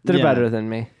drop it. They're Yeah. better than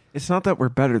me. It's not that we're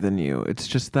better than you. It's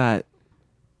just that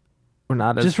We're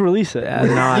not as Just release it.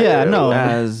 not Yeah, no.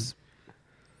 as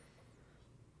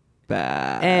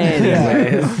bad.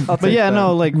 Anyways. I'll But take yeah, that.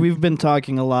 no, like we've been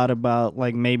talking a lot about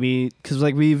like maybe because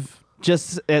like we've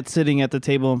just sitting at the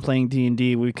table and playing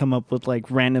D&D, we come up with like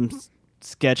random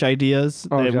sketch ideas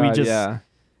Oh, that God, we just yeah.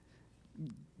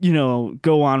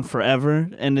 go on forever,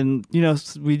 and then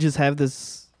we just have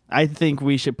this. I think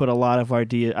we should put a lot of our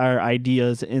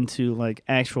ideas into like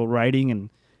actual writing and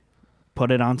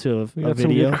put it onto We a got some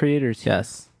video. good creators. here.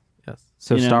 Yes. Yes.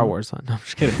 So You Star know. Wars on. No, I'm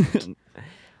just kidding.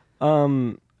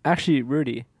 Actually,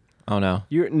 Rudy, Oh no.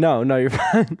 you're you're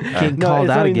fine. Getting No, called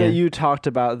it's out something again. that you talked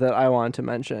about that I want to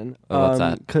mention. Oh, what's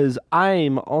that? Because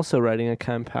I'm also writing a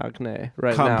campagne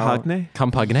right now. Campagne?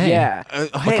 Compagne. Yeah.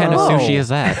 What kind of sushi is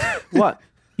that? What?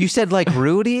 You said like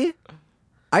Rudy?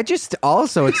 I just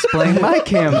also explained my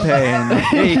campaign.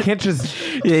 Yeah, you can't just.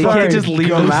 Yeah, you can't just leave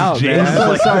them out, man. I'm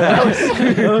so sorry.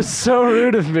 That was so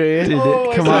rude of me.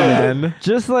 Come on, man.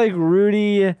 Just like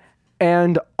Rudy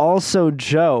and also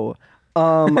Joe.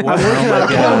 I'm working Oh on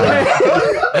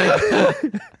a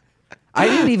campaign. I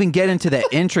didn't even get into the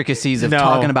intricacies of No.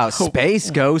 talking about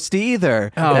Space Ghost either.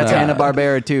 Oh, That's God.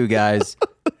 Hanna-Barbera too, guys.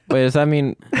 Wait, does that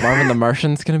mean Marvin the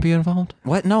Martian's gonna be involved?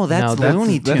 What? No, that's No,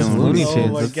 Looney that's Tunes. Looney Oh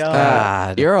Tunes. my That's- God.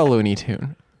 God. You're a Looney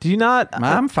Tune. Do you not?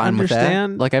 I'm fine with that.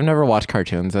 understand? Like I've never watched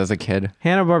cartoons as a kid.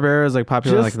 Hanna-Barbera is like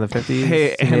popular Just- like in the 50s.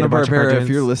 Hey, They made a bunch of Hanna-Barbera, if cartoons.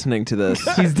 you're listening to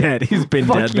this, He's dead. He's been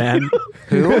dead, man.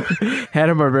 Who?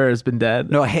 Hanna-Barbera's been dead.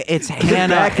 No, it's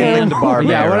Hannah and Barbera.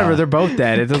 Yeah, whatever. They're both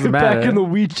dead. It doesn't matter. Back in the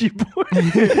Ouija board.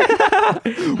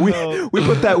 we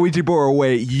put that Ouija board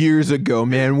away years ago,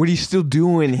 man. What are you still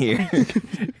doing here?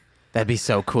 That'd be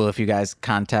so cool if you guys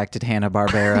contacted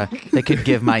Hanna-Barbera. They could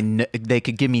give they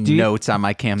could give me you- notes on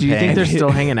my campaign. Do you think they're still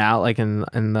hanging out like in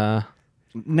the?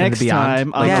 Next beyond, time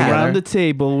like, on together. around the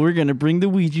table, we're gonna bring the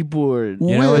Ouija board.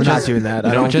 You know, we're not doing that. I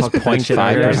You know, don't just fuck with that shit.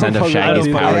 0.5% of Shaggy's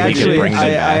I power he Actually, could bring them I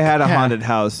back. had a haunted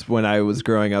house when I was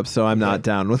growing up, so I'm not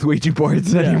down with Ouija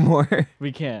boards anymore.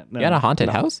 We can't. No. You had a haunted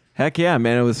house? Heck yeah,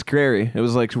 man. It was scary. It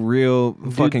was like real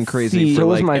fucking crazy. see, for so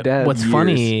was like my dad. What's years.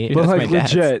 funny? But That's like my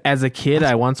dad's. legit. As a kid,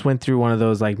 I once went through one of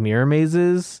those like mirror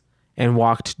mazes and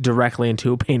walked directly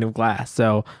into a pane of glass.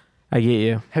 So I get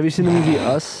you. Have you seen the movie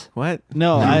Us? What?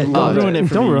 No, I love don't ruin it.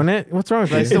 For Don't me. ruin it. What's wrong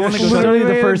with you? I still wanna go Literally Don't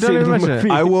the even- first don't scene of even the mention it. movie.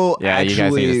 I will Yeah, you guys need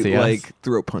actually to see us. like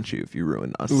throat punch you if you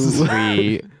ruin us.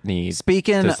 We need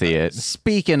Speaking to see it.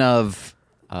 Speaking of,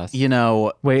 Us. you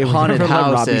know, Wait, we haunted never let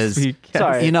Robbie houses. speak.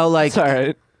 Sorry. You know, like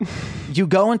Sorry. you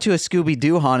go into a Scooby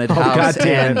Doo haunted house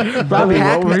goddamn. and Robbie,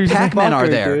 what were you saying? Pac-Men are Fucker,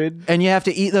 there, dude. and you have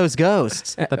to eat those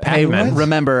ghosts. The Pac-Man.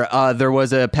 Remember, there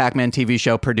was a Pac-Man TV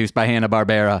show produced by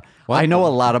Hanna-Barbera. I know a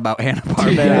lot about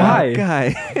Hanna-Barbera. Why?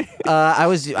 Guy.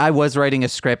 I was writing a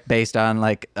script based on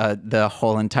like the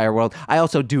whole entire world. I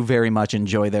also do very much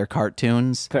enjoy their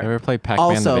cartoons. You ever play Pac-Man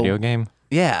the Also- video game?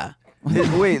 Yeah.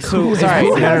 Wait, so Sorry, who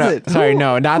no, has no, it? sorry,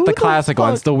 no, not the classic fuck?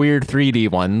 ones, the weird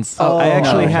 3D ones. Oh, I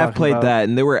actually no. have Talking played about- that,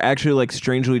 and they were actually like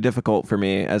strangely difficult for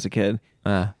me as a kid.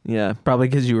 Yeah, Probably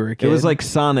because you were a kid. it was like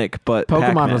Sonic, but Pokemon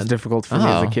Pac-Man. was difficult for me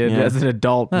as a Oh, kid. yeah. As an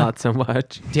adult, not so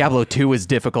much. Diablo 2 was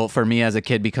difficult for me as a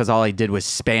kid because all I did was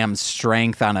spam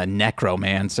strength on a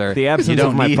necromancer. The You absence don't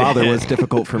of my need father it. was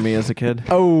difficult for me as a kid.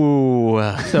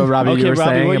 Oh. So, Robbie, Okay, you were Robbie,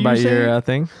 saying what you about saying? your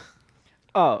thing?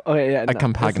 Oh, okay, yeah. A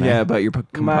Compagna. Yeah, about your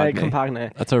My Compagna.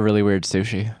 Compagna. That's a really weird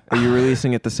sushi. Are you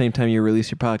releasing at the same time you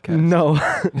release your podcast? No,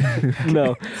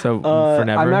 no. So, for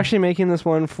never. I'm actually making this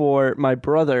one for my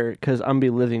brother because I'm gonna be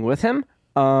living with him.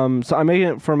 So I'm making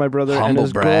it for my brother and Humble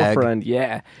his brag. girlfriend.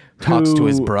 Yeah, Talks to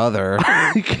his who- brother.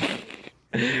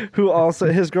 who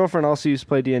also his girlfriend also used to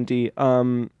play D&D.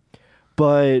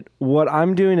 But what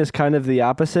I'm doing is kind of the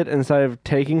opposite. Instead of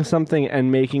taking something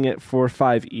and making it for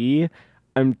 5e,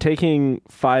 I'm taking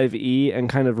 5e and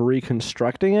kind of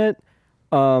reconstructing it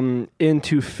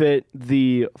into fit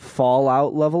the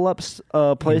Fallout level ups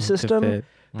play To system fit.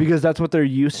 because that's what they're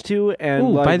used to. And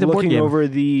Ooh, buy like the board looking game. over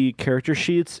the character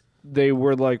sheets, they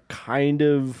were like kind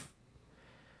of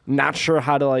not sure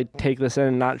how to like take this in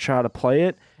and not sure how to play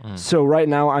it. So right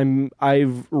now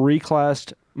I've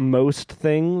reclassed most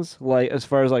things, like as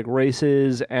far as like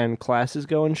races and classes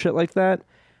go and shit like that.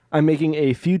 I'm making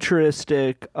a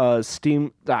futuristic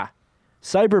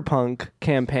cyberpunk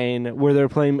campaign where they're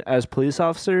playing as police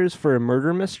officers for a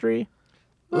murder mystery.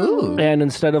 Ooh. And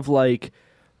instead of like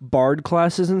bard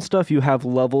classes and stuff, you have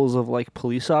levels of like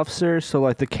police officers. So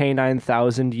like the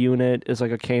K9000 unit is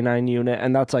like a K9 unit,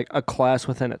 and that's like a class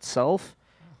within itself.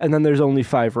 And then there's only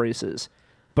 5 races.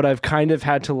 But I've kind of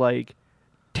had to like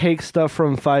take stuff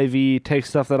from 5e, take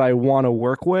stuff that I want to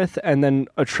work with, and then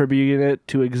attribute it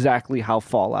to exactly how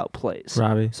Fallout plays.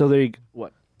 Robbie, So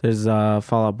what? there's a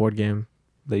Fallout board game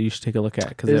that you should take a look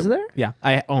at. Is there? Yeah,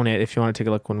 I own it. If you want to take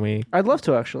a look when we. I'd love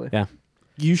to actually. Yeah.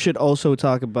 You should also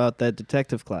talk about that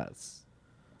detective class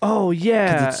Oh because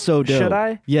yeah. it's so dope. Should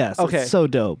I? Yes. Okay. It's so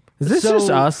dope. Is this So- just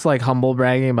us like humble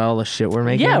bragging about all the shit we're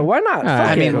making? Yeah, why not? Ah, Fuck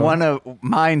I it. mean, one of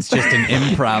mine's just an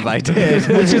improv I did.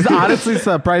 Which is honestly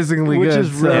surprisingly Which good.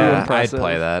 is really Yeah, I'd impressive.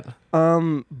 play that.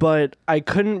 But I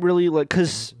couldn't really like,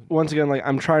 cause once again, like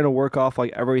I'm trying to work off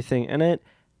like everything in it,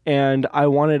 and I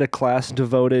wanted a class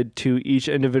devoted to each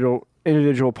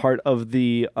individual part of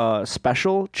the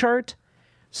special chart.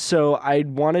 So I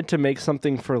wanted to make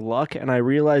something for luck, and I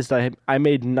realized I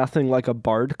made nothing like a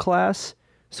bard class.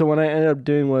 So what I ended up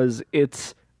doing was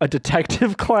it's a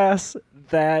detective class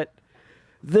that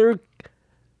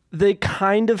they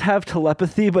kind of have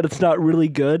telepathy, but it's not really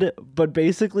good. But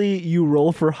basically, you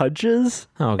roll for hunches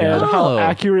Oh, God. and how Oh.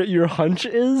 accurate your hunch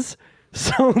is.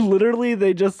 So literally,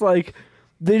 they just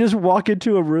walk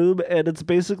into a room, and it's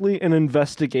basically an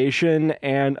investigation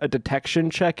and a detection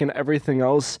check and everything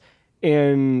else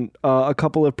in a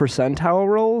couple of percentile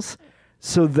rolls.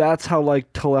 So that's how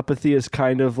like telepathy is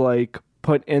kind of like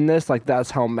put in this. Like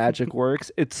that's how magic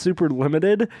works. It's super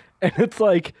limited, and it's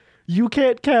like you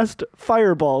can't cast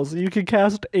fireballs. You can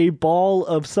cast a ball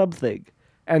of something.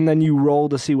 and then you roll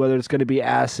to see whether it's going to be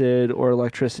acid or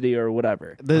electricity or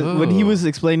whatever. When he was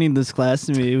explaining this class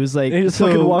to me, it was like And he just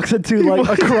fucking walks into like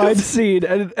a crime scene,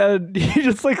 and he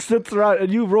just like sits around,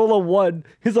 and you roll a 1.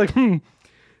 He's like,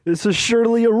 this is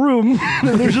surely a room,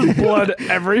 and there's just blood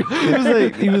everywhere.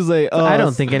 He was like, I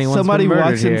don't think anyone's somebody been murdered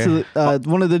walks here. into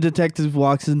one of the detectives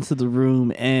walks into the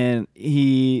room, and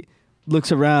he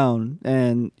looks around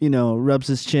and rubs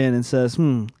his chin and says,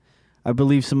 I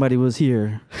believe somebody was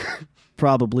here,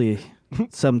 probably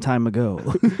some time ago.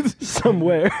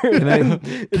 Somewhere.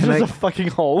 It's just a fucking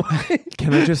hallway.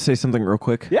 Can I just say something real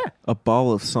quick? Yeah. A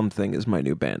Ball of Something is my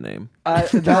new band name.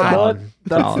 That's a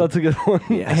good one.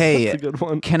 Yes. Hey, That's a good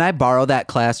one. can I borrow that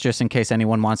class just in case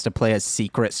anyone wants to play a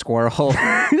secret squirrel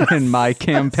in my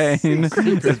campaign?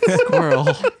 Squirrel.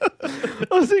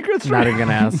 Oh, secrets. Not even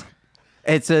gonna ask.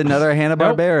 It's another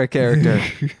Hanna-Barbera character.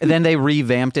 And then they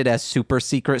revamped it as Super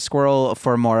Secret Squirrel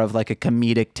for more of like a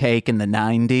comedic take in the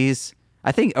 90s.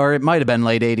 I think, or it might have been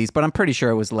late 80s, but I'm pretty sure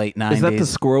it was late 90s. Is that the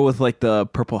squirrel with like the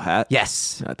purple hat?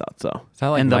 Yes. I thought so. Is that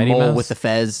like And the Mighty mole Mouse? with the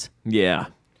fez. Yeah.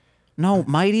 No,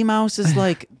 Mighty Mouse is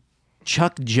like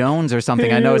Chuck Jones or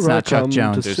something. I know it's not Chuck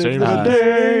Jones. To save the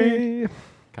day.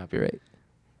 Copyright.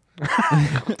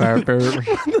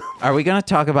 Are we going to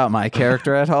talk about my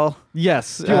character at all?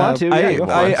 Yes. If you want to, yeah, go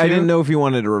for it. I didn't know if you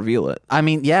wanted to reveal it. I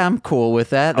mean, yeah, I'm cool with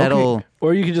that. That'll.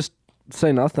 Or you could just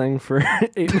say nothing for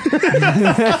 8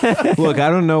 minutes. Look, I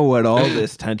don't know what all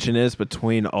this tension is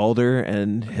between Alder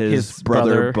and his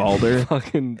brother Balder.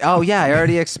 Fucking Oh yeah, I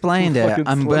already explained it. Fucking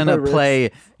I'm slit gonna my wrist.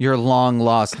 play your long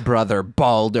lost brother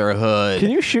Balderhood.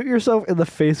 Can you shoot yourself in the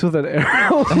face with an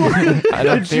arrow? I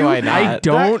don't see why not. I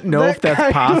don't know if that's kind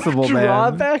of possible, man.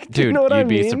 drawback, do you Dude, know what you'd I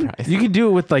be mean? surprised. You could do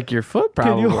it with like your foot, Can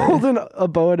probably. you hold a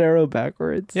bow and arrow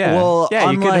backwards? Yeah. Well, yeah,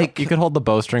 unlike- you could hold the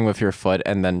bowstring with your foot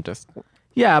and then just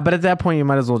Yeah, but at that point, you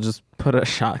might as well just put a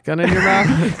shotgun in your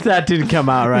mouth. That didn't come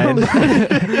out right.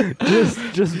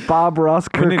 just Bob Ross,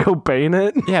 Kurt Cobain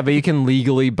it. yeah, but you can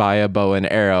legally buy a bow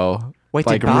and arrow. Wait,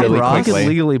 like did Bob really Ross- You quickly. can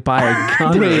legally buy a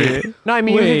gun. No, I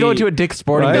mean you can go to a Dick's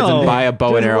Sporting Goods No. and buy a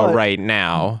bow and Just arrow what? right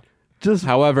now. Just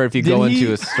However, if you Did go he-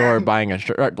 into a store buying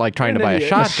like trying to buy a idiot.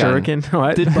 shotgun, Shuriken?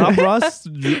 What? Did Bob Ross?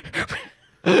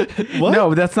 What?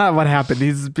 No, that's not what happened.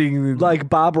 He's being like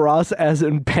Bob Ross as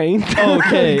in paint.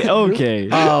 Okay. Oh, Bob okay.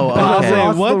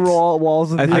 Ross, What? the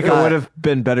walls of I the think it thought- would have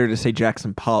been better to say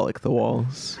Jackson Pollock, the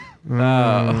walls.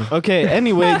 Okay.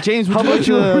 Anyway, James, would How you like about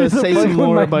you to read the say book some with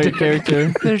more my about your dick?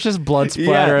 character? there's just blood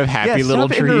splatter of happy little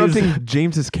stop trees. interrupting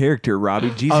James's character,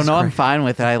 Robbie. Jesus Oh no, I'm Christ. fine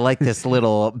with it. I like this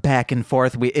little back and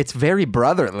forth. It's very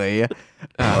brotherly.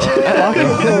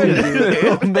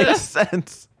 Makes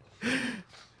sense.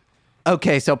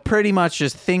 Okay, so pretty much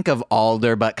just think of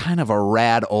Alder, but kind of a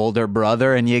rad older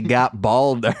brother, and you got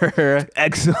Balder.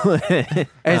 Excellent. And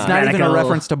it's not even a Radical.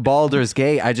 reference to Baldur's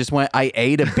Gate. I just went, I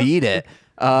A to beat it.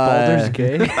 Baldur's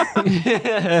Gate.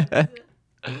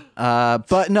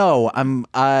 But no, I'm.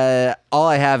 All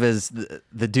I have is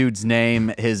the dude's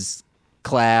name, his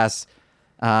class.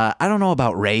 I don't know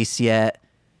about race yet.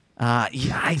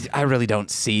 Yeah, I really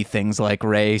don't see things like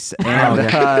race. And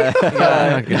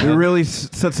It really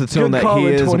sets the tone Good that call he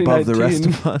in is above the rest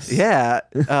 2019. of us.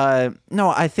 yeah, no,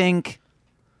 I think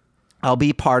I'll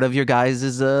be part of your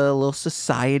guys' little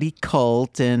society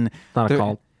cult, and not a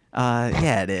cult.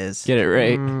 yeah, it is. Get it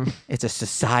right. It's a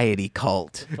society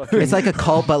cult. It's like a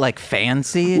cult, but like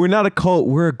fancy. We're not a cult.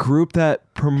 We're a group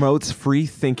that promotes free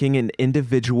thinking and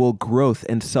individual growth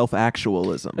and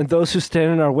self-actualism. And those who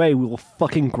stand in our way, we will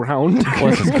fucking ground.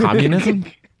 What is this, communism?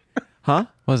 Huh?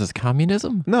 What is this,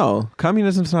 communism? No,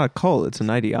 communism's not a cult. It's an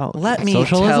ideology. Let me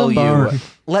Socialism tell you. or-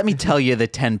 Let me tell you the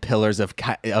 10 pillars of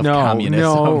No, communism.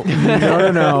 no.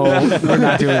 We're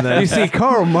not doing You this. see,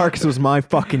 Karl Marx was my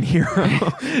fucking hero.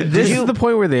 This is the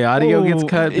point where the audio gets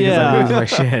cut because yeah. I lose my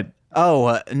shit.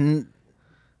 Oh,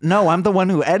 no, I'm the one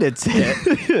who edits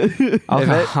it.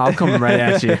 I'll come right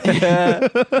at you.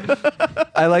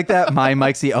 I like that my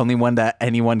mic's the only one that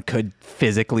anyone could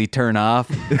physically turn off.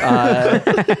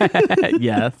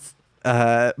 Yes.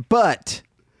 But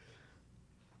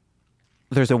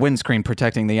there's a windscreen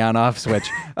protecting the on-off switch.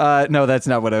 No, that's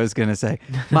not what I was going to say.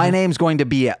 My name's going to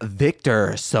be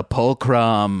Victor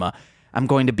Sepulchrum. I'm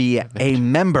going to be a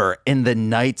member in the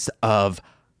Knights of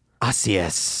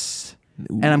Asius.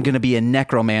 And I'm going to be a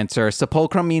necromancer.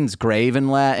 Sepulchrum means grave in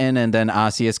Latin, and then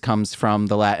Asius comes from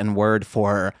the Latin word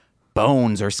for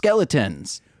bones or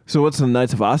skeletons. So what's the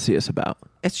Knights of Asius about?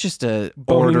 It's just a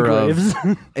Boning order graves.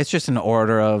 of. It's just an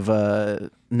order of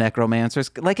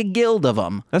necromancers, like a guild of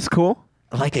them, That's cool.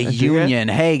 like a union.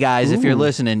 Hey guys, if you're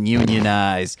listening,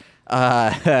 unionize.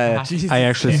 I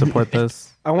actually support this.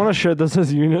 I want to share this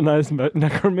as unionized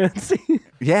necromancy.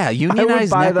 Yeah, I would unionize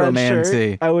buy that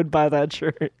necromancy. shirt. I would buy that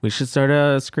shirt. We should start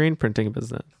a screen printing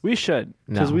business. We should,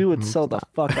 because No. we would sell the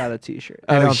fuck out of t-shirts.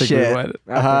 I Oh, don't think shit. we would.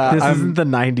 I'm- This isn't the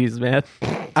 90s, man.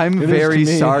 I'm It is very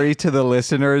to me. sorry to the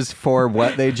listeners for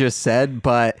what they just said,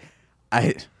 but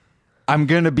I'm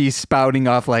gonna be spouting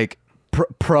off like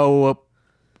pro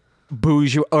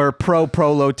bourgeois or pro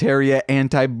proletariat,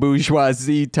 anti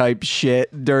bourgeoisie type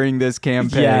shit during this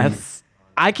campaign. Yes.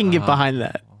 I can get behind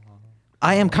that.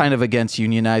 I am kind of against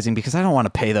unionizing because I don't want to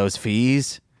pay those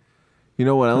fees. You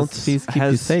know what Those else fees keep you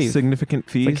has safe. significant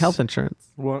fees? It's like health insurance.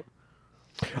 What?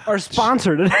 Our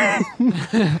sponsor today.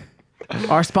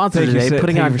 Our sponsor Thank you, today, Sid.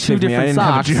 putting Thank on you for 2 saving me. I different didn't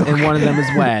have a socks, joke. and one of them is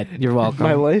wet. You're welcome.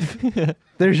 My life.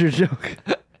 There's your joke.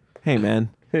 Hey, man.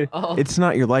 Hey. It's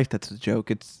not your life that's a joke.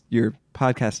 It's your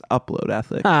podcast upload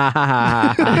ethic.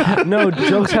 No,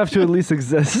 jokes have to at least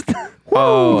exist.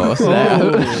 Oh,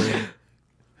 snap.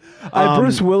 I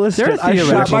Bruce Willis. there are I shot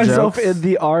theoretical myself jokes. in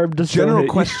the arm to General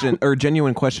question or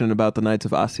genuine question about the Knights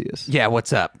of Osseous. Yeah,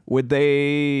 what's up? Would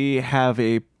they have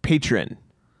a patron?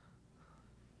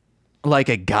 Like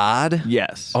a god?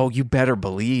 Yes. Oh, you better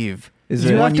believe. Is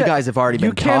The it one you guys have already You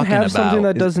been can't talking have about. something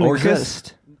that Is doesn't Orcus?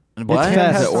 exist. What? It can't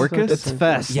have Is it something Orcus? that It's doesn't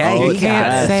Fest. exist. Yeah, Oh, you it's can't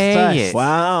Fest. say Fest. it.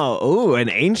 Wow. Ooh, an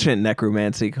ancient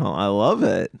necromancy call. I love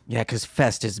it. Yeah, because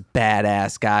Fest is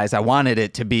badass, guys. I wanted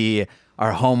it to be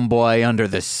our homeboy under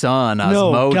the sun,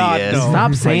 No, Osmodius. God, no.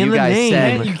 Stop But saying you the guys name.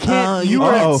 said, You can't- "Oh, you you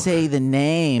were- can't Oh. say the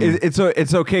name. It's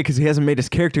okay because he hasn't made his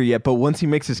character yet. But once he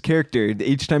makes his character,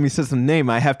 each time he says the name,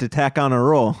 I have to tack on a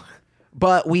roll.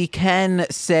 But we can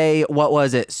say, what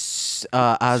was it?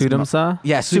 Sudamsa?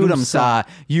 Yeah, Sudamsa.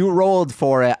 You rolled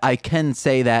for it. I can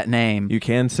say that name. You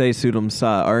can say Sudam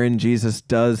Sa. RN Jesus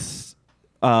does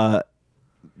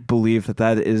believe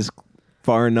that is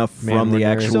far enough from the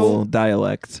Manliness. actual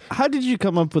dialect. How did you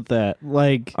come up with that?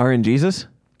 Like, RN Jesus?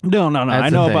 no. That's I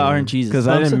the know thing. about RNGs. Because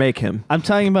I didn't make him. I'm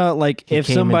talking about like He if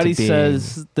came somebody into being.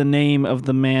 says the name of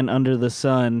the man under the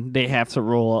sun, they have to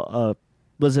roll a.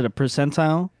 Was it a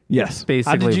percentile? Yes.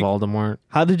 Basically you- Voldemort.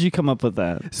 How did you come up with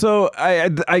that? So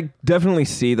I definitely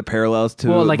see the parallels to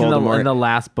Well, like Voldemort. in the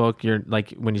last book, you're like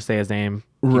when you say his name,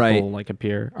 people Right. like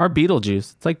appear. Or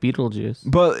Beetlejuice. It's like Beetlejuice.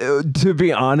 But to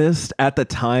be honest, at the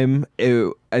time,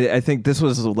 I think this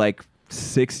was like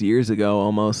 6 years ago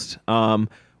almost,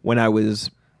 when I was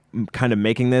kind of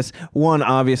making this. One,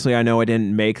 obviously, I know I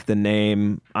didn't make the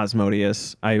name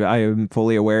Osmodius. I am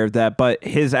fully aware of that. But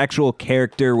his actual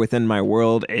character within my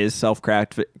world is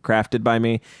self-crafted by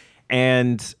me.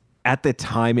 And at the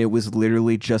time, it was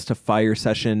literally just a fire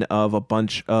session of a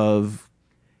bunch of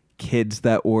kids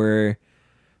that were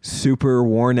super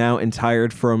worn out and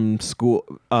tired from school.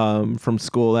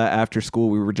 That after school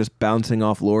we were just bouncing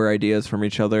off lore ideas from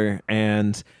each other,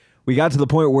 and we got to the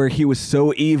point where he was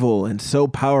so evil and so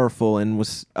powerful and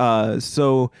was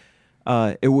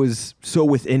it was so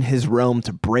within his realm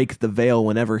to break the veil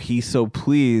whenever he so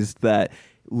pleased that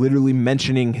literally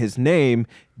mentioning his name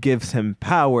gives him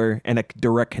power and a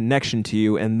direct connection to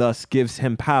you, and thus gives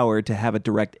him power to have a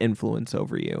direct influence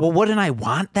over you. Well, wouldn't I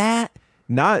want that?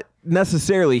 Not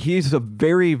necessarily. He's a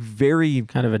very, very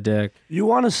Kind of a dick. You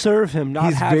want to serve him, not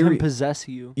He's have him very- possess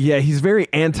you. he's very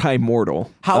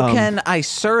anti-mortal. How can I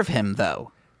serve him,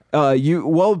 though?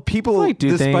 People Like do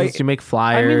despite things. You make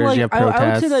flyers. I mean, like, you have I would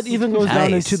protests. say that even goes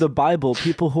down Nice. into the Bible.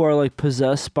 People who are like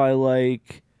possessed by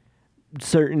like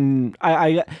certain,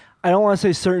 I don't want to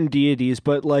say certain deities,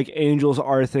 but like angels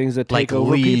are things that take Like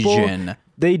over people. Legion.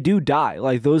 They do die.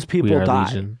 Like those we people are die.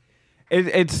 Legion.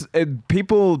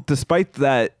 people, despite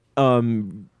that,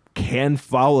 can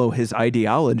follow his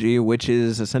ideology, which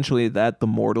is essentially that the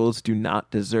mortals do not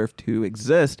deserve to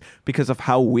exist because of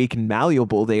how weak and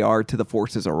malleable they are to the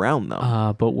forces around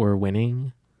them. But we're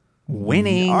winning.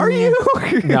 Winning. Are you?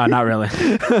 No, not really.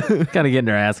 Kind of getting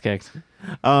our ass kicked.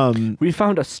 We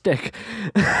found a stick.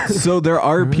 So there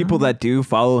are people that do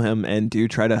follow him and do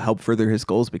try to help further his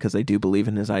goals because they do believe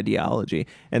in his ideology.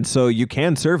 And so you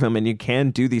can serve him and you can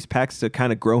do these pacts to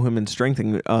kind of grow him in strength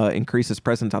and increase his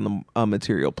presence on the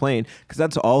material plane, because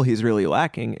that's all he's really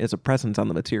lacking is a presence on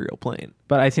the material plane.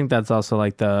 But I think that's also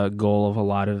like the goal of a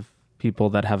lot of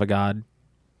people that have a god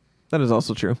That is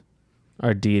also true.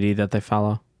 or deity that they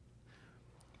follow.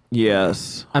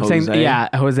 Yes. I'm Jose. saying, yeah,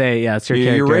 Jose, yeah, it's your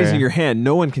character. You're raising your hand.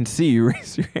 No one can see you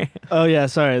raise your hand. Oh yeah,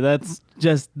 sorry. That's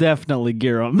just definitely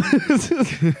Giram.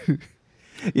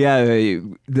 Yeah,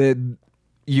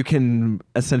 you can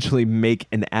essentially make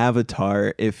an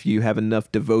avatar if you have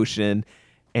enough devotion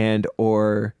and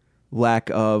or lack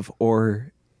of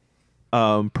or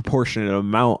proportionate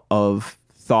amount of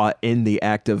thought in the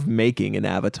act of making an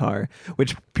avatar,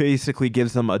 which basically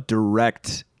gives them a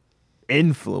direct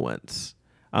influence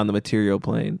on the material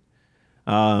plane.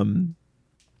 And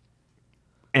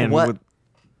What-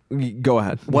 go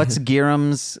ahead. What's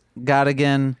Giram's god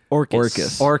again?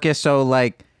 Orcus. So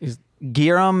like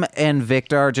Giram and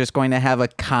Victor are just going to have a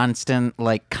constant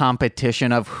like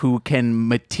competition of who can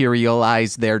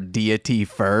materialize their deity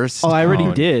first. Oh, I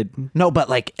already did. No, but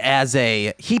like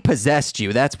he possessed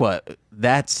you. That's But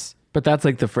that's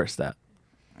like the first step.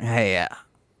 hey,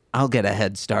 I'll get a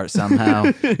head start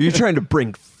somehow. You're trying to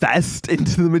bring Fest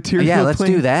into the material Yeah, let's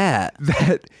plane? do that.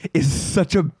 That is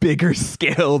such a bigger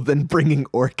scale than bringing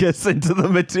Orcus into the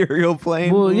material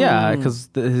plane. Well, yeah, because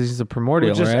he's a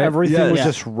primordial, Just right? everything Yeah. was Yeah.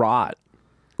 just rot.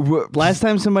 Last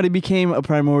time somebody became a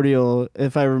primordial,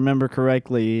 if I remember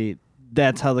correctly,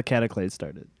 that's how the cataclysm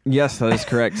started. Yes, that is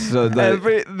correct. So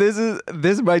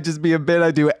This might just be a bit I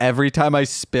do every time I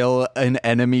spill an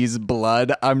enemy's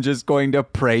blood. I'm just going to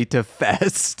pray to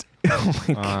Fest.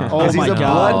 Oh He's my a god.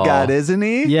 blood god, isn't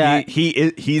he? Yeah.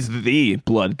 he's the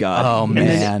blood god. Oh And then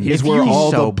man, he's if where you're all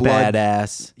so the blood.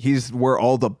 badass. He's where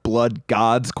all the blood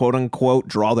gods, quote unquote,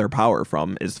 draw their power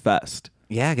from. Is Fest.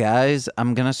 Yeah, guys,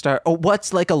 I'm gonna start. Oh,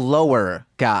 what's like a lower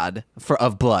god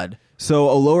of blood? So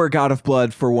a lower god of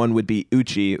blood for one would be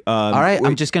Uchi. All right,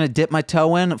 I'm just gonna dip my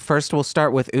toe in. First, we'll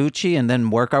start with Uchi, and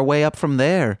then work our way up from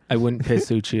there. I wouldn't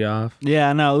piss Uchi off.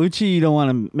 Yeah, no, Uchi, you don't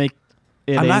want to make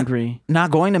it I'm angry.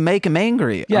 not going to make him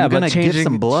angry. Yeah, I'm gonna but get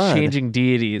some blood. changing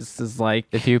deities is like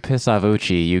If you piss off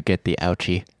Uchi, you get the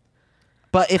ouchie.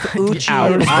 But if Uchi,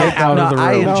 out. Get out of the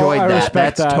I room. enjoyed I that. respect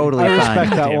That's that. totally I fine. respect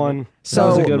that Damn it. one. So- That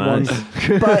was a good Nice.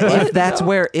 one. But if that's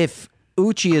where if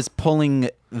Uchi is pulling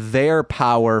their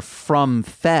power from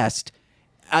Fest,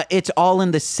 it's all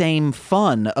in the same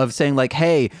fun of saying like,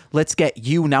 hey, let's get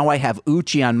you. Now I have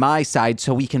Uchi on my side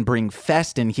so we can bring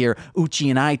Fest in here. Uchi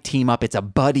and I team up. It's a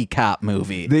buddy cop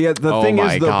movie. The Oh thing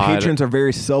my is, the God. patrons are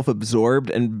very self-absorbed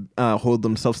and hold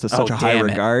themselves to such a high damn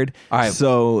it. regard. All right.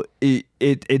 So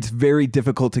it's very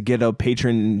difficult to get a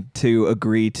patron to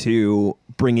agree to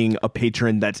bringing a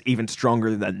patron that's even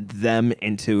stronger than them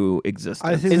into existence.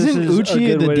 I think Isn't this is Uchi a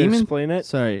good the way demon? to explain it.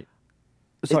 Sorry.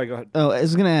 Sorry, go ahead. Oh, I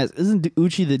was gonna ask. Isn't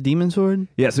Uchi the demon sword?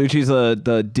 Yes, Uchi's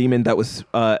the demon that was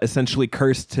essentially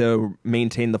cursed to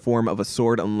maintain the form of a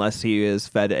sword unless he is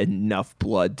fed enough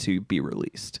blood to be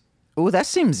released. Ooh, that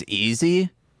seems easy.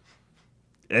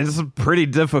 It's pretty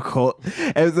difficult.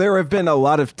 And there have been a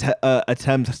lot of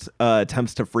attempts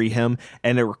to free him,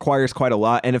 and it requires quite a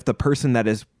lot. And if the person that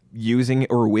is using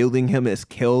or wielding him is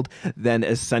killed, then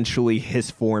essentially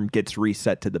his form gets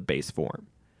reset to the base form.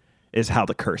 Is how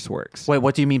the curse works. Wait,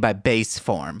 what do you mean by base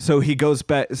form? So he goes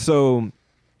back. So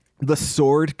the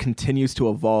sword continues to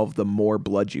evolve the more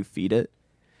blood you feed it.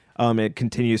 It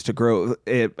continues to grow.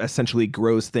 It essentially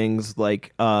grows things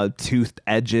like toothed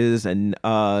edges and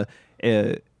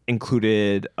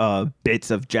included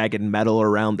bits of jagged metal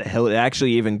around the hilt. It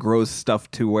actually even grows stuff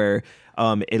to where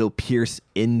it'll pierce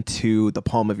into the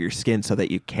palm of your skin so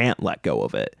that you can't let go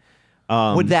of it.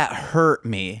 Would that hurt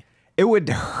me? It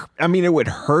would. I mean, it would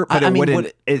hurt, but it wouldn't.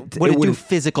 Would it do wouldn't-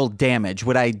 physical damage?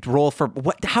 Would I roll for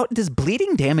what? How does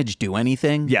bleeding damage do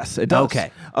anything? Yes, it does.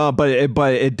 Okay. But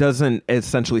it doesn't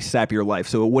essentially sap your life,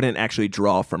 so it wouldn't actually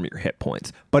draw from your hit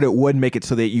points. But it would make it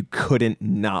so that you couldn't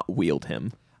not wield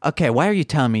him. Okay, why are you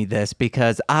telling me this?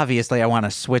 Because obviously I want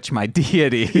to switch my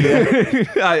deity.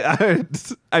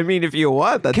 I mean, if you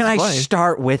want, that's Can I fine.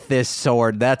 start with this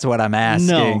sword? That's what I'm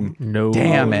asking. No.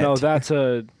 Damn Oh, it. no, that's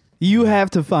a. You have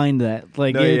to find that.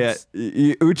 Like No, yeah,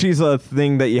 it's Uchi's a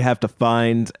thing that you have to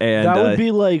find, and That would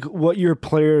be like what your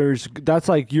players. That's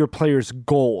like your player's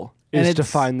goal And is to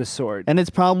it's- find the sword. and it's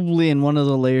probably in one of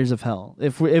the layers of hell.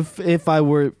 If I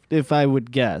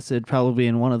would guess, it'd probably be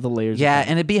in one of the layers. Yeah, of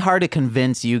hell. and it'd be hard to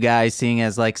convince you guys, seeing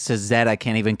as like Suzette, I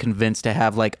can't even convince to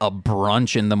have like a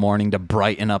brunch in the morning to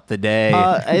brighten up the day.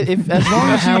 If as long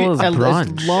as hell you is as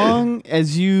brunch? long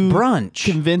as you Brunch.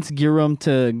 convince Giram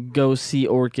to go see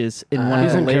Orcus in one of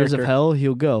He's the in layers of character. hell,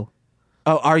 he'll go.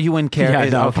 Oh, are you in Yeah,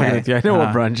 character? no, Okay. I know what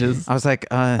brunch is. I was like,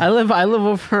 I live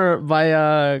over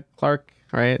by Clark,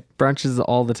 right? Brunches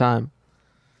all the time.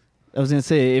 I was gonna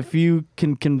say, if you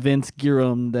can convince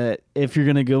Giram that if you're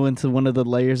gonna go into one of the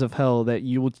layers of hell, that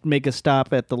you will make a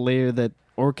stop at the layer that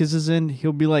Orcus is in,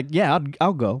 he'll be like, "Yeah,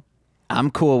 I'll go."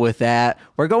 I'm cool with that.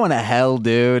 We're going to hell,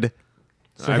 dude.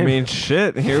 I mean,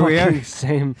 shit. Here we are. Fucking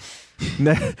Same.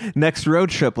 Next road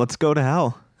trip. Let's go to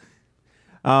hell.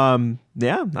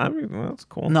 Yeah, I mean, well, that's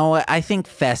cool. No, I think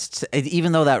Fests,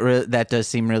 even though that does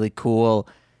seem really cool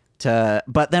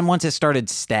but then once it started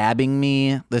stabbing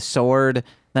me, the sword,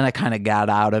 then I kind of got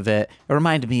out of it. It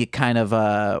reminded me kind of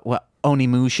what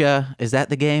Onimusha, is that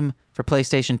the game for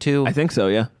PlayStation 2? I think so.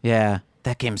 Yeah. Yeah,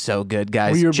 that game's so good,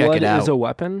 guys. Where your Check blood it out. is a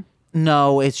weapon.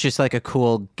 No, it's just like a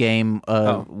cool game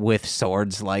with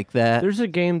swords like that. There's a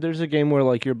game where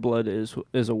like your blood is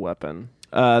a weapon.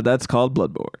 That's called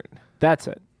Bloodborne. That's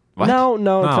it. What? No, it's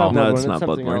not Bloodborne. No, it's not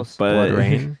something Bloodborne. else. But Blood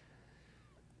Rain.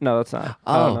 No, that's not.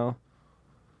 I Oh. don't know.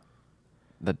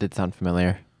 That did sound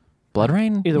familiar. Blood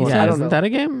Rain? Either one. I Yeah, don't isn't know. that a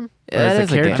game? Or That is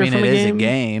is a game. I mean, it is a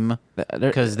game.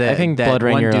 'Cause I think that Blood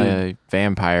Rain, one you're dude- a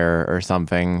vampire or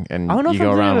something, and I don't know you if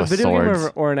go I'm around thinking with of a video swords.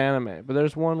 game or an anime, but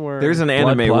there's one where there's an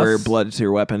Blood anime where Plus? blood's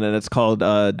your weapon, and it's called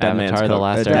Dead Man's Avatar: The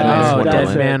Last Dead Airbender. Man's Oh, Wonderland.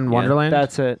 Dead Man Yeah. Wonderland?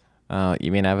 That's it.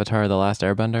 You mean Avatar: The Last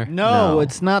Airbender? No,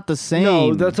 it's not the same.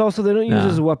 No, that's also they don't use No.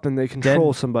 as a weapon. They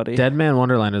control somebody. Dead Man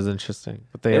Wonderland is interesting,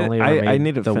 but they Yeah, only I ever made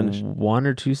need to the finish. 1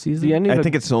 or 2 seasons. The ending. I of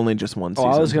think it's only just one season.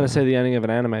 I was gonna say the ending of an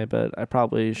anime, but I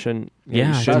probably shouldn't.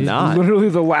 Yeah, That's should not. Literally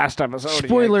the last episode.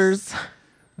 Spoilers.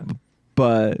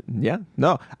 But yeah,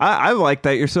 no, I like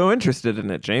that you're so interested in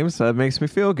it, James. That makes me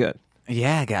feel good.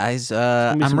 Yeah, guys. be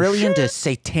I'm some really shit. into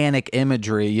satanic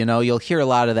imagery. You know, you'll hear a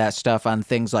lot of that stuff on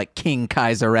things like King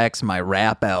Kaiser X, my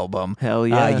rap album. Hell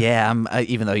yeah. Yeah. I'm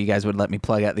even though you guys would let me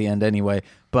plug at the end anyway.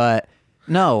 But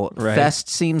no, Right. Fest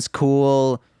seems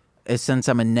cool. Since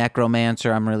I'm a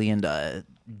necromancer, I'm really into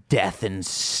death and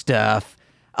stuff.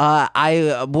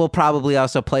 I will probably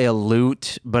also play a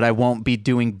lute, but I won't be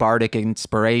doing bardic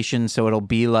inspiration, so it'll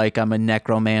be like I'm a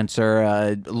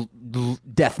necromancer.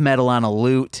 Death metal on a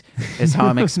lute is how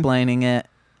I'm explaining it.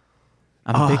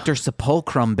 I'm Victor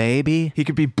Sepulchrum, baby. He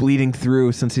could be bleeding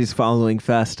through since he's following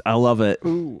Fest. I love it.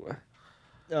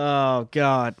 Oh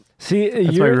God. See,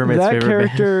 my roommate's that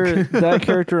favorite character. That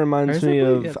character reminds me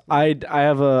of. I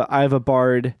have a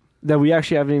bard that we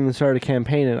actually haven't even started a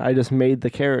campaign in. I just made the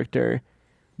character,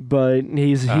 but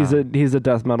he's a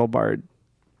death metal bard.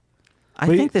 I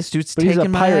But think this dude's But he's a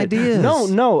taking my pirate.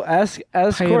 ideas. No. Ask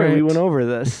Corey. We Pirate. went over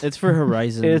this. It's for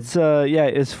Horizon. It's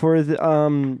it's for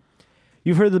the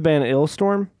You've heard the band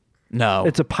Ailstorm? No.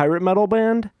 It's a pirate metal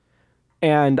band,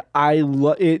 and I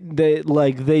love it.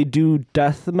 They do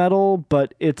death metal,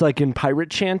 but it's like in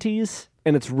pirate shanties,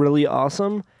 and it's really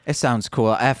awesome. It sounds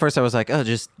cool. At first, I was like, oh,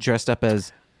 just dressed up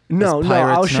as No, pirates?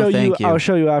 I'll No, show you. thank you. I'll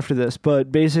show you after this.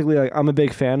 But basically, like, I'm a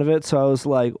big fan of it, so I was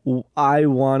like, I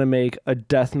want to make a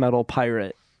death metal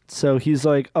pirate. So he's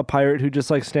like a pirate who just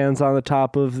like stands on the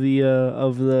top of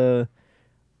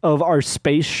our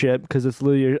spaceship because it's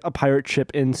literally a pirate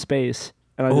ship in space.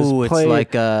 And I just Oh, it's play,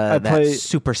 like I that play-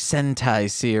 Super Sentai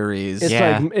series. It's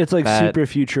Yeah, like that- super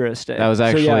futuristic. that was So,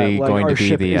 actually like, going our to be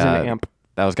ship the is an amp.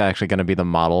 that was actually going to be the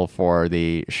model for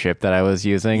the ship that I was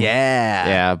using. Yeah.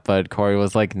 Yeah, but Corey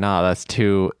was like, "Nah, that's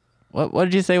too." What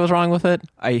did you say was wrong with it?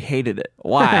 I hated it.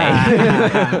 Why?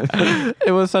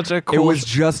 It was such a cool. It was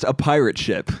just a pirate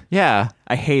ship. yeah.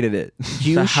 I hated it.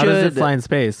 You So how does it should. fly in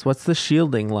space? What's the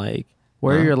shielding like?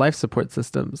 Where are your life support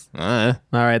systems? All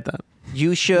right then.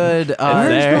 You should.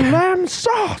 there. Lamb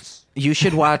sauce. You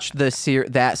should watch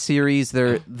that series.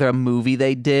 The movie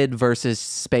they did versus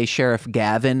Space Sheriff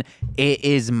Gavin. It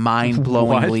is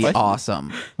mind-blowingly What? awesome.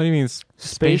 What do you mean,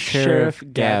 Space Sheriff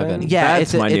Gavin? Yeah,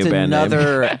 That's it's my new band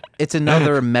name. it's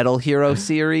another Metal Hero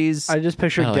series. I just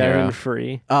pictured Hell Gavin yeah.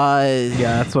 free.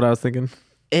 Yeah, that's what I was thinking.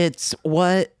 It's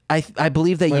what I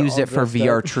believe they Like, used all it for dressed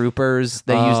VR up. Troopers.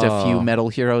 They used a few Metal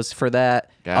Heroes for that.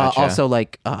 Gotcha. Also,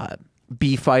 like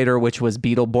B Fighter, which was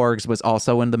Beetleborgs, was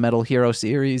also in the Metal Hero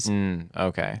series.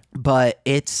 Okay. But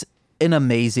it's an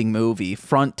amazing movie,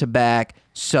 front to back.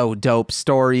 So dope.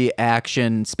 Story,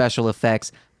 action, special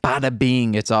effects. Bada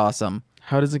bing, it's awesome.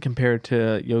 How does it compare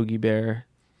to Yogi Bear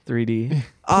 3D? Please.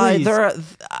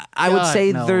 I would God,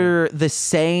 say no. they're the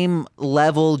same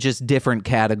level, just different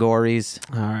categories.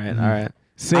 All right.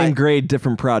 Same grade,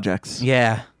 different projects.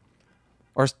 Yeah.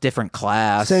 Or different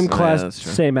class. Same yeah, class, that's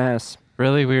true. same ass.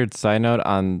 Really weird side note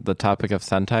on the topic of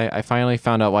Sentai. I finally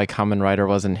found out why Kamen Rider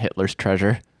was in Hitler's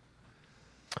Treasure.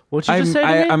 What you just say to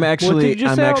me? I'm What actually, did you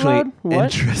I'm say out actually loud? What?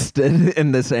 interested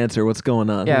in this answer. What's going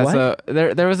on? Yeah, What? so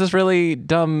there was this really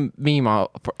dumb meme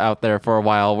out there for a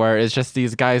while where it's just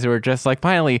these guys who are just like,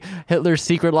 finally, Hitler's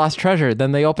secret lost treasure.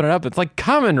 Then they open it up. It's like,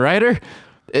 Kamen Rider.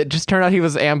 It just turned out he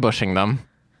was ambushing them.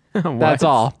 That's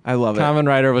all. I love it. Kamen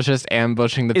Rider was just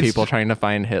ambushing the It's- people trying to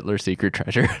find Hitler's secret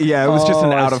treasure. Yeah, it was just an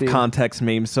Oh, I out of see. context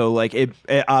meme. So like, it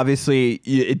obviously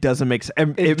it doesn't make sense.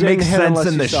 It didn't makes hit sense unless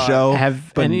in you the saw it. show.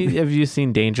 Have but any of you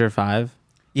seen Danger 5?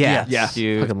 Yeah. Yeah.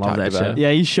 You Fucking love talked that about show. it.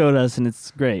 Yeah, he showed us, and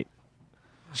it's great.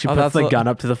 She Oh, puts that's the what- gun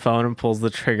up to the phone and pulls the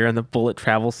trigger, and the bullet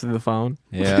travels through the phone.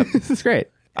 Yeah. This is great.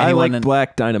 I Anyone like in-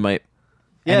 Black Dynamite.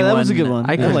 Yeah, that was a Anyone- good one.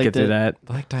 I could liked get through it. that.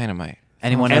 Like Dynamite.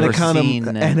 Anyone ever seen?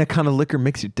 Anaconda liquor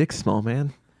makes your dick small,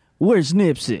 man. Where's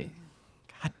Nipsey?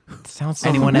 Sounds so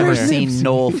Anyone ever familiar. seen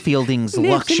Noel Fielding's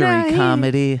luxury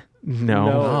comedy? No.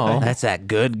 No. That's that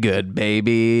good,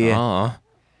 baby. Oh.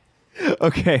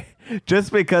 Okay,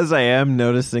 just because I am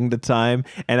noticing the time,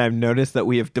 and I've noticed that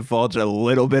we have divulged a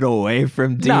little bit away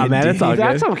from D&D. Nah, man, it's all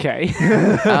That's good. okay.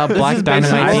 Black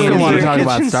Dynamite I Kitchen still want to D&D. talk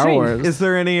about Kitchen Star sink. Wars. Is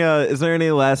there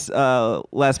any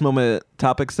last moment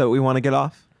topics that we want to get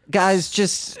off? Guys,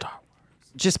 just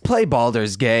play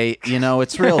Baldur's Gate. You know,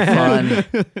 it's real fun.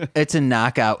 It's a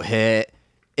knockout hit.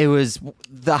 It was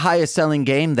the highest selling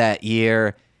game that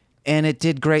year, and it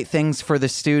did great things for the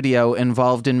studio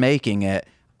involved in making it.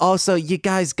 Also, you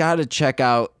guys got to check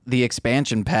out the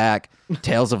expansion pack,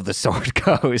 Tales of the Sword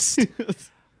Coast.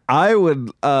 I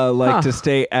would like to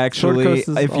stay, actually, Coast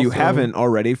is if you also- haven't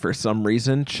already for some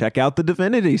reason, check out the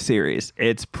Divinity series.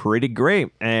 It's pretty great,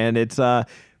 and it's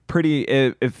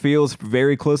it feels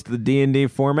very close to the D&D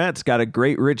format. It's got a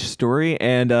great, rich story,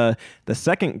 and the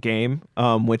second game,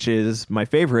 which is my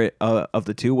favorite of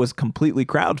the two, was completely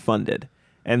crowdfunded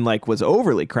and was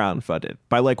overly crowdfunded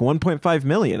by 1.5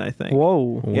 million, I think.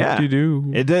 Whoa. Yeah,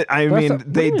 Whoop-de-doo. it did. I That's mean, a-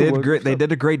 they what do you did mean, great. They what's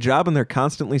did a great job, and they're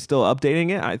constantly still updating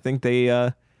it. I think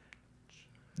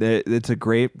it's a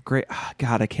great.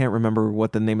 God, I can't remember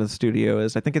what the name of the studio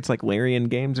is. I think it's Larian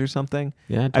Games or something.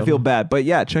 Yeah, I feel totally. bad, but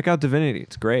yeah, check out Divinity.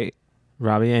 It's great.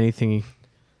 Robbie, anything?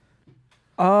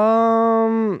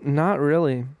 Not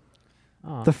really.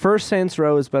 Oh. The first Saints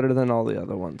Row is better than all the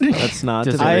other ones. That's not.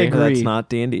 Disagree. I Divinity. That's agree. not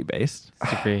D&D based.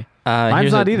 Disagree. Mine's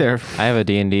Mine's not either. I have a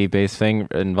D&D based thing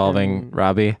involving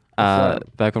Robbie.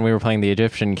 that? Back when we were playing the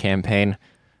Egyptian campaign,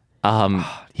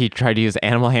 he tried to use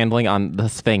animal handling on the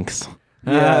Sphinx.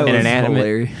 Yeah, it in was an anime.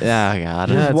 hilarious. Oh god. Yeah,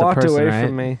 Just it's a walked person, away right?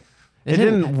 from me. It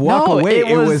didn't walk away.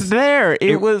 It was there.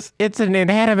 It's an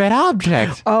inanimate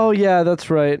object. Oh yeah, that's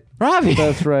right. Robbie.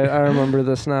 That's right. I remember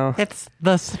this now. It's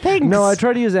the Sphinx. No, I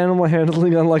tried to use animal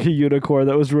handling on a unicorn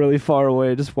that was really far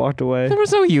away. Just walked away. There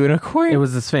was no unicorn. It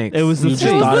was the Sphinx. It was the you just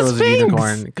Sphinx. thought It it was was the a Sphinx.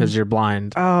 unicorn because you're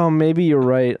blind. Oh, maybe you're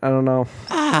right. I don't know.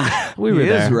 We were He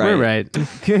is there. right. We're right.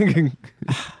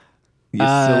 You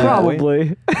silly boy.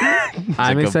 Probably.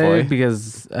 I'm good excited boy.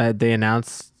 because they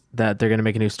announced that they're going to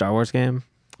make a new Star Wars game.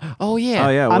 Oh yeah. Oh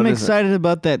yeah. I'm what is it? excited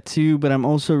about that too, but I'm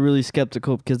also really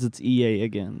skeptical because it's EA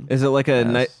again. Is it like a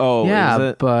night? Oh, yeah, is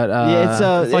it? but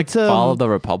Yeah, It's like Fall of the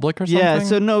Republic or something. Yeah,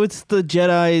 so no, it's the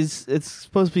Jedi's. It's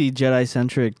supposed to be Jedi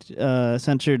centric,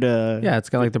 centered. yeah,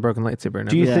 it's got the broken lightsaber.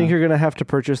 Do you Yeah. think you're gonna have to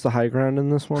purchase the high ground in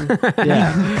this one?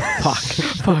 yeah.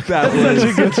 Fuck. That was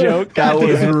Such a good joke. That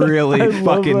was really I love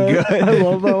fucking that. good. I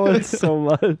love that one so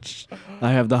much.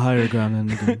 I have the higher ground in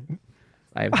the game.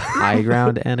 I have high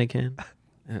ground, Anakin.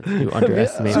 You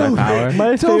underestimate my power.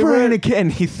 My It's over, favorite.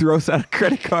 Anakin. He throws out a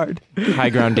credit card. High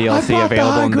Ground DLC bought the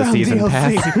available in the High season Ground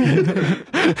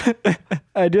pass.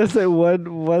 I just say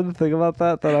one thing about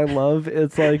that I love.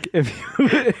 It's if you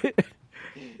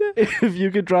if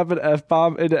you could drop an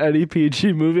F-bomb into any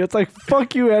PG movie, it's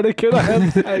fuck you, Anakin. I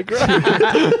have the high ground.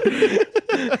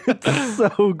 It's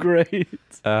so great.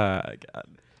 God.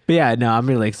 But yeah, no, I'm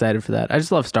really excited for that. I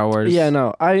just love Star Wars. Yeah,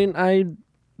 no, I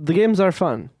the games are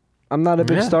fun. I'm not a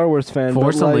big Yeah. Star Wars fan.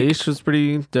 Force but Unleashed was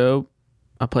pretty dope.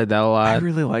 I played that a I lot.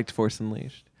 really liked Force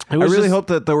Unleashed. It I was really just- hope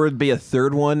that there would be a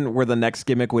third one where the next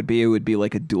gimmick would be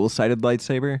like a dual-sided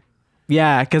lightsaber.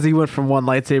 Yeah, because he went from one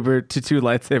lightsaber to two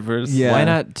lightsabers. Yeah. Why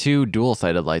not two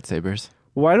dual-sided lightsabers?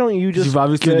 Why don't you just You've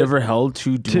obviously get never held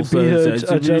two to dual be a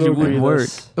lightsabers. General It wouldn't work.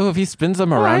 Grievous? Oh, if he spins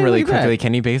them I around really like that. quickly,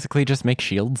 can he basically just make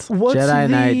shields? What's Jedi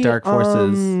Knight, Dark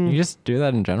Forces. You just do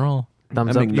that in general.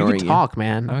 Thumbs I'm up. You ignoring can you. talk,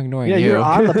 man. I'm ignoring Yeah, you. you're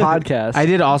on the podcast. I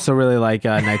did also really like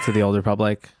Knights of the Old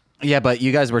Republic. Yeah, but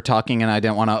you guys were talking, and I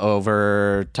didn't want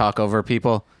to talk over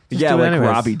people. Just Yeah, do it like anyways.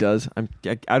 Robbie does.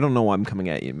 I don't know why I'm coming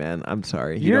at you, man. I'm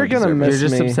sorry. You You're don't gonna deserve miss it. You're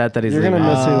just me. upset that he's You're gonna leaving.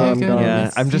 miss me when I'm Okay. gone.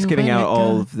 Yeah, I'm just getting out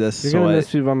all of this. You're So gonna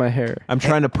miss me by my hair, I'm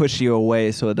trying to push you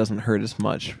away so it doesn't hurt as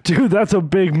much. dude. That's a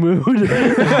big mood.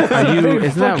 Are you? Big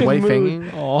Isn't that fucking white mood.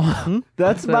 fanging? Oh,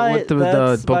 That's With the- my with the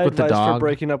that's book my with the advice for dog?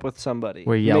 breaking up with somebody.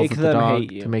 where he yells Make at the them dog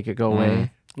hate you. to make it go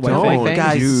away. Don't White fang?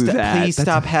 Guys, do that. please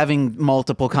stop having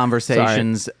multiple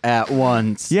conversations at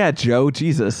once. Yeah, Joe.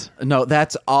 Jesus. No,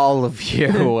 that's all of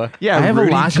you. Yeah, I have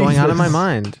Rudy, a lot going on in my Jesus.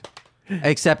 mind.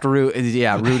 Except Rudy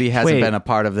hasn't Wait. been a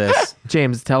part of this.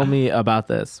 James, tell me about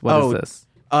this. What is this?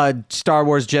 Star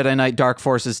Wars Jedi Knight Dark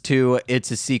Forces 2.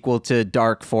 It's a sequel to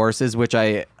Dark Forces, which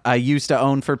I used to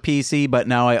own for PC, but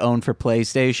now I own for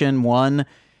PlayStation 1.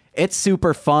 It's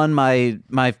super fun. My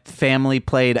family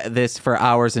played this for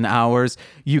hours and hours.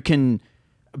 You can,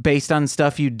 based on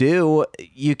stuff you do,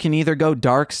 you can either go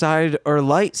dark side or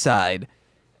light side.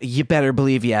 You better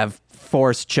believe you have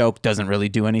Force Choke, doesn't really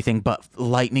do anything, but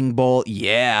Lightning Bolt,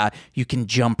 yeah, you can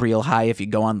jump real high if you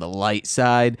go on the light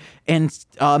side. And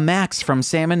Max from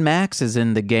Sam and Max is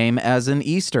in the game as an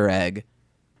Easter egg.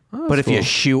 But if you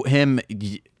shoot him,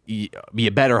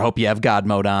 you better hope you have God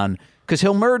mode on, because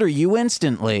he'll murder you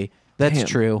instantly. That's Damn.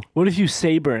 true. What if you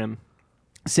saber him?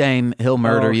 Same, he'll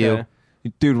murder okay. you.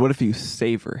 Dude, what if you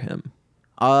savor him?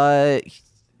 No,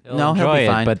 he'll enjoy be it,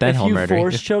 fine. but then If he'll you murder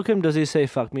force you. choke him, does he say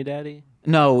 "fuck me, daddy"?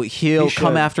 No, he'll He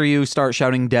come should. after you, start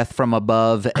shouting death from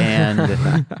above,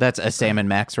 and that's a Sam and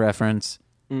Max reference.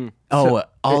 Oh,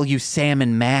 all you Sam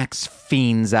and Max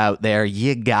fiends out there,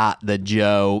 you got the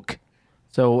joke.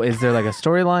 So is there like a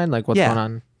storyline? Like what's Yeah. going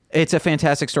on? It's a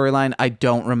fantastic storyline. I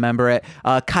don't remember it.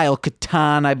 Kyle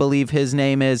Katarn, I believe his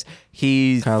name is.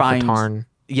 He Kyle finds, Katarn.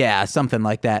 yeah, something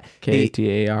like that. He-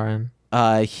 Katarn.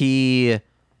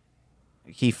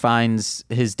 He finds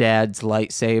his dad's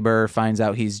lightsaber, finds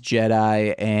out he's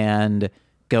Jedi, and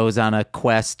goes on a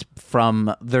quest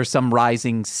from. There's some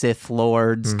rising Sith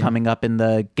lords coming up in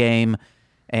the game,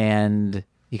 and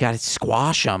you got to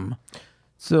squash them.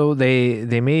 So they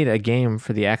made a game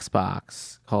for the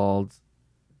Xbox called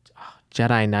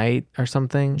Jedi Knight or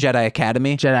something. Jedi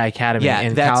Academy. Jedi Academy. Yeah,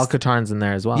 and that's- Kyle Katarn's in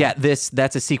there as well. Yeah,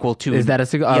 that's a sequel to. Is that a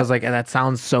sequel? I Yeah. was like, that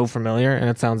sounds so familiar, and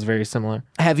it sounds very similar.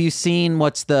 Have you seen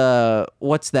what's that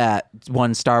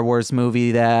one Star Wars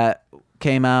movie that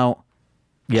came out?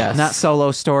 Yes. Not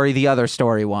Solo Story, the other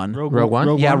story one. Rogue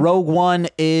One? Yeah, Rogue One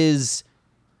is.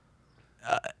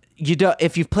 You do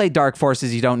if you've played Dark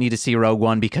Forces, you don't need to see Rogue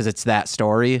One because it's that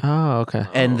story. Oh, okay.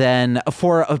 And then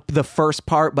for the first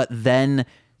part, but then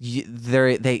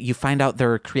you find out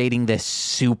they're creating this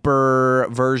super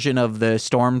version of the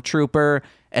Stormtrooper,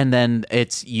 and then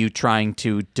it's you trying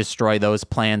to destroy those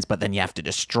plans, but then you have to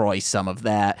destroy some of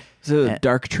that. Is it a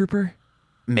Dark Trooper?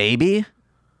 Maybe.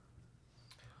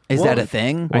 Is that a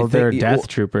thing? Well, they're think- Death well-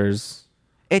 Troopers.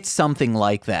 It's something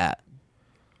like that.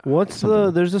 What's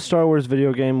there's a Star Wars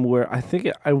video game where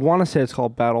I want to say it's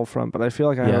called Battlefront, but I feel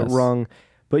like I have Yes. it wrong.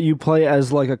 But you play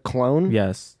as like a clone.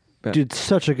 Yes. Dude,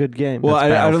 such a good game. Well, I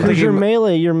don't Because think your he-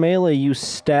 melee, you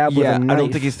stab with Yeah, a knife. I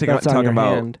don't think he's that's on talking your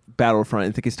about hand. Battlefront.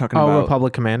 I think he's talking Oh, about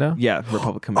Republic Commando? Yeah,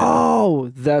 Republic Commando.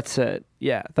 Oh, that's it.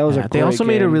 Yeah, that was Yeah, a they great also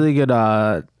made a game. really good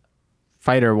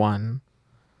fighter one.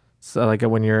 So like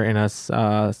when you're in a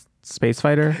space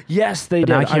fighter. Yes, they But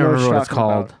did. now I can't know what remember what you're it's talking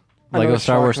called. about. I know Lego what you're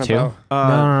Star Wars talking 2?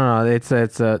 about. No. It's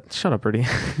a shut up, Rudy.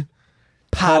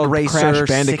 Pod called Racer Crash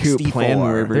Bandicoot 64. Plan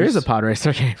River. There is a pod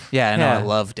racer game. Yeah, I know. I Yeah.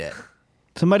 loved it.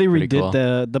 Somebody Pretty redid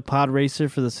cool. the Pod Racer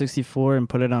for the 64 and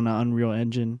put it on an Unreal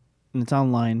Engine, and it's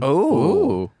online.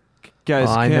 Oh, Guys,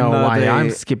 Well, I can, know why they- I'm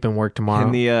skipping work tomorrow.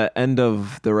 Can the end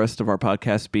of the rest of our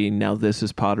podcast be now this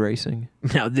is pod racing?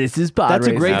 Now this is pod That's a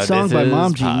racing. great Now song this by is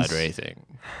Mom pod Jeans. racing.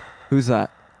 Who's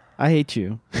that? I hate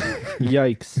you.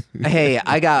 Yikes. hey,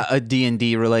 I got a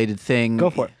D&D related thing. Go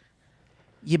for it.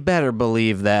 You better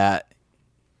believe that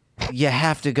you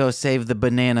have to go save the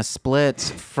banana splits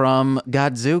from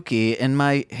Godzuki in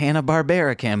my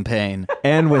Hanna-Barbera campaign.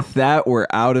 And with that, we're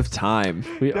out of time.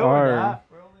 We are.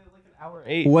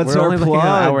 What's We're our only looking at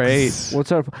hour plugs?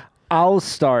 What's our? I'll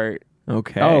start.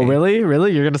 Okay. Oh, really?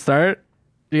 Really? You're gonna start?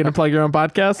 You're gonna plug your own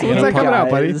podcast? When's that coming out,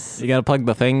 buddy? Guys, You gotta plug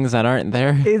the things that aren't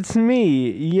there. It's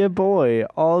me, your boy,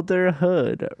 Alder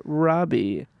Hood,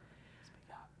 Robbie.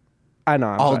 I know.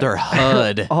 I'm sorry. Alder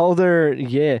Hood. Alder,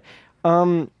 yeah.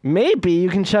 Maybe you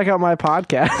can check out my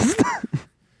podcast,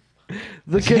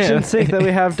 The Kitchen Sink, that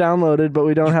we have downloaded, but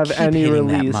we don't have keep any hitting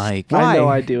that release. mic. I know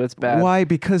Why? I do. It's bad. Why?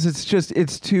 Because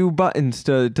it's two buttons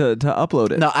to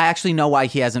upload it. No, I actually know why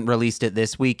he hasn't released it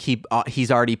this week. He's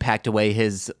already packed away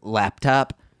his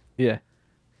laptop. Yeah,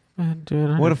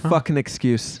 What a fucking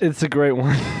excuse. it's a great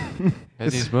one.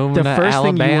 'Cause he's moving The to first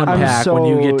thing you Alabama. unpack when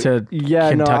you get to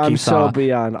yeah, no, Kentucky I'm so Saw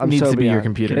beyond. I'm needs so to be your beyond.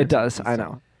 computer. It does. I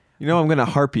know. You know I'm gonna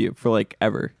harp you for like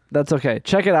ever. That's okay.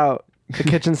 Check it out. The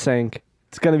Kitchen Sink.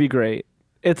 It's gonna be great.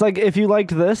 It's like if you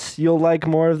liked this, you'll like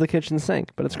more of The Kitchen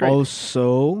Sink. But it's great.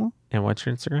 Also, And what's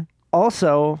your Instagram?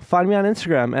 Also, find me on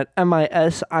Instagram at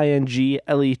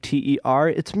MISINGLETTER.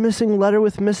 It's missing letter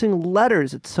with missing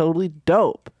letters. It's totally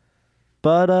dope.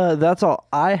 But that's all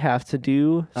I have to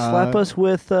do. Slap us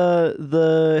with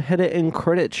the hit it and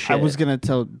credit shit. I was gonna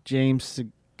tell James to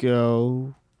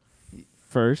go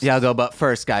first. Yeah, I'll go. But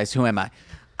first, guys, who am I?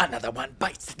 Another one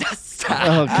bites the dust.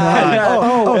 Oh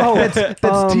God.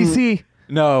 That's TC.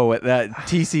 No, that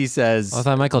TC says. Was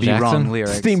that Michael the Jackson? Wrong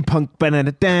lyrics. Steampunk.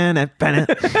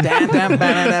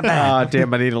 Oh,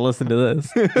 damn, I need to listen to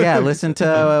this. Yeah, listen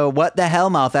to What the Hell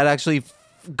Mouth. That actually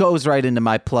goes right into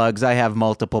my plugs. I have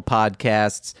multiple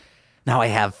podcasts. Now I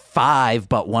have 5,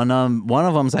 but one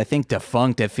of them's I think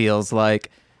defunct. It feels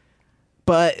like.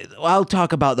 But I'll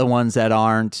talk about the ones that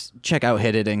aren't. Check out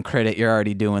Hit It and Crit It. You're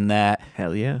already doing that.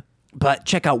 Hell yeah. But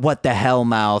check out What the Hell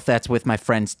Mouth. That's with my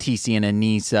friends TC and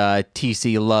Anissa.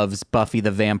 TC loves Buffy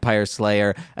the Vampire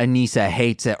Slayer. Anissa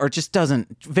hates it or just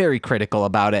doesn't, very critical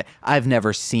about it. I've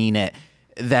never seen it.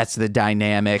 That's the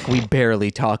dynamic. We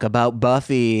barely talk about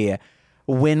Buffy.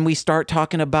 When we start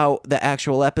talking about the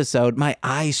actual episode, my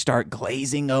eyes start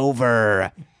glazing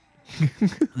over.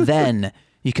 Then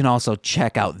you can also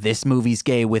check out This Movie's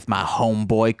Gay with my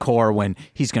homeboy Corwin.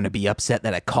 He's going to be upset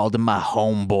that I called him my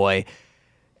homeboy.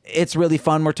 It's really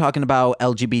fun. We're talking about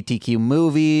LGBTQ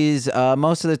movies.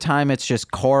 Most of the time, it's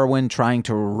just Corwin trying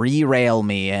to re-rail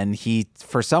me, and he,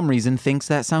 for some reason, thinks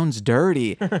that sounds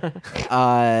dirty.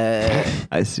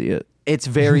 I see it. It's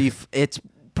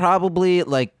probably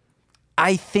like,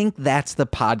 I think that's the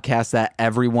podcast that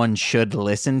everyone should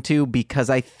listen to because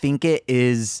I think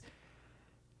it's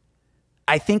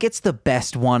the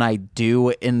best one I do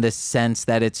in the sense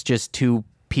that it's just two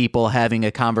people having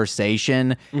a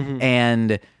conversation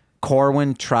and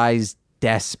Corwin tries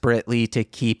desperately to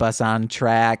keep us on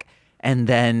track and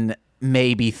then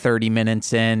maybe 30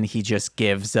 minutes in he just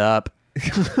gives up.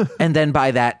 And then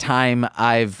by that time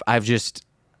I've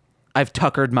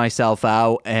tuckered myself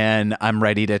out and I'm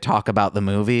ready to talk about the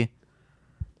movie.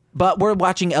 But we're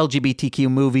watching LGBTQ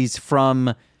movies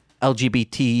from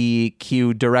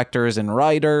LGBTQ directors and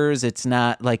writers. It's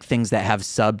not like things that have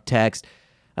subtext.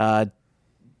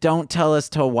 Don't tell us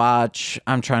to watch.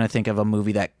 I'm trying to think of a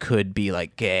movie that could be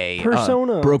like gay.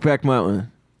 Persona. Brokeback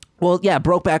Mountain. Well, yeah,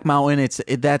 Brokeback Mountain.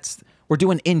 We're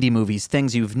doing indie movies,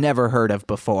 things you've never heard of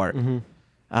before.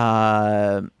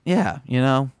 Yeah,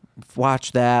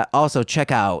 watch that. Also,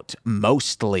 check out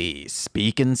Mostly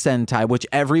Speaking Sentai, which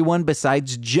everyone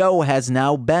besides Joe has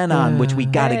now been on, which we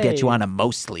got to get you on a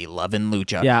Mostly Lovin'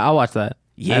 Lucha. Yeah, I'll watch that.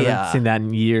 Yeah. I haven't seen that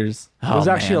in years. It was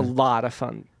actually man. a lot of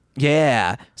fun.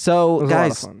 Yeah. So, was a lot of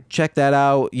guys, fun. check that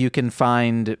out. You can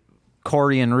find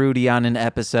Corey and Rudy on an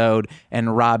episode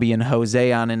and Robbie and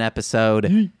Jose on an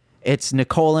episode. It's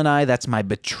Nicole and I. That's my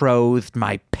betrothed,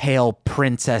 my pale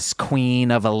princess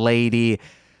queen of a lady.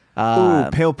 Ooh,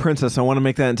 Pale Princess. I want to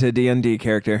make that into a D&D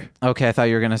character. Okay, I thought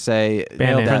you were going to say...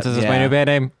 Band name. Princess is my new band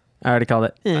name. I already called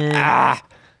it. It's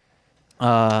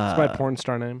my porn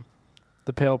star name.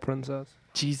 The Pale Princess.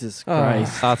 Jesus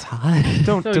Christ. That's hot.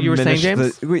 Don't So you were saying,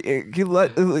 diminish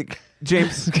James?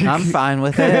 James. I'm fine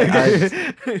with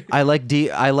it. I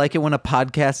like it when a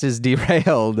podcast is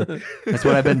derailed. That's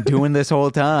what I've been doing this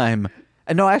whole time.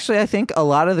 And no, actually, I think a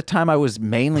lot of the time I was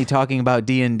mainly talking about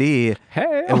D&D.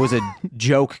 Hey. It was a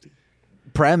joke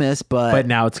premise, But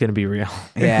now it's going to be real.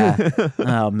 yeah.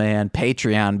 Oh man,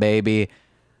 Patreon baby.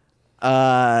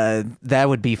 That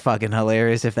would be fucking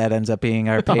hilarious if that ends up being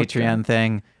our Patreon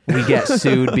thing. We get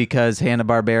sued because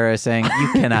Hanna-Barbera is saying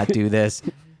you cannot do this.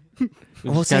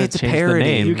 We'll just say gotta it's a change the parody.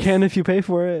 name. You can if you pay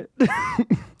for it.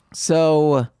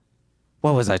 So,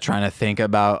 what was I trying to think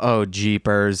about? Oh,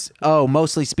 jeepers. Oh,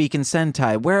 Mostly Speaking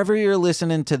Sentai. Wherever you're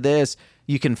listening to this,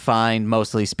 you can find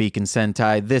Mostly Speaking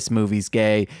Sentai, This Movie's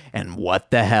Gay, and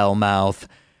What the Hell Mouth.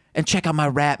 And check out my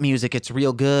rap music. It's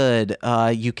real good.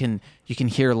 You can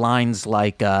hear lines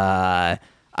like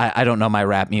I don't know my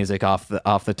rap music off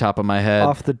the top of my head.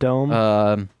 Off the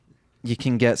dome. You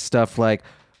can get stuff like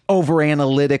over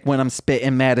analytic when I'm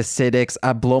spitting mad acidics.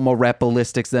 I blow more rap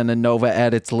ballistics than a Nova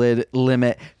at its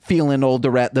limit. Feeling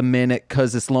older at the minute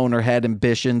cause this loner had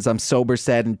ambitions. I'm sober,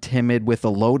 sad, and timid with a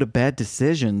load of bad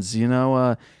decisions,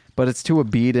 but it's to a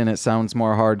beat and it sounds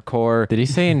more hardcore. Did he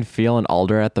say in feeling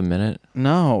older at the minute?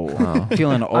 No.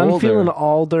 Feeling older. I'm feeling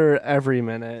older every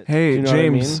minute. Hey, Do you know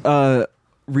James. what I mean?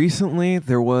 Recently,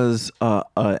 there was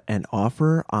an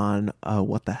offer on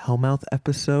What the Hellmouth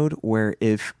episode where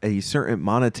if a certain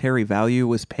monetary value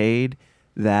was paid,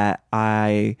 that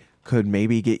I could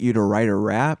maybe get you to write a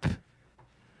rap.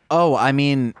 Oh, I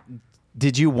mean,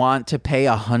 did you want to pay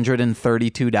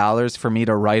 $132 for me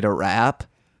to write a rap?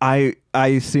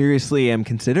 I seriously am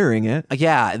considering it.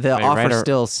 Yeah, the Wait, offer write a-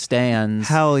 still stands.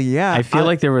 Hell yeah! I feel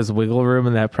like there was wiggle room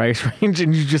in that price range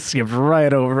and you just skipped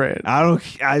right over it.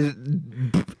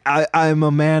 I'm a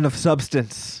man of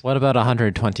substance. What about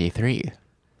 123?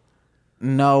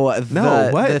 No, What?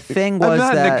 the thing was I'm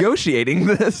not that negotiating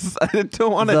this. I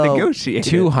don't want to The negotiate.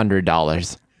 it.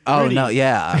 $200. oh no,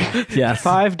 yeah. Yes.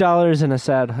 $5 and a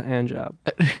sad hand job.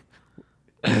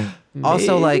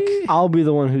 Also, like I'll be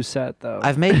the one who's sad though.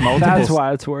 I've made multiple. That's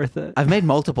why it's worth it. I've made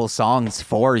multiple songs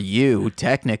for you.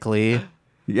 Technically,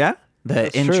 Yeah. The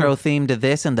That's intro true. theme to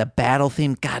this and the battle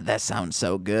theme. God, that sounds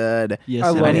so good. Yes, I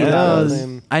it love need that does.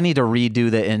 theme. I need to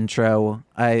redo the intro.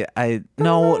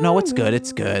 No, it's good.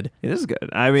 It's good. It is good.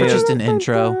 I mean, It's just an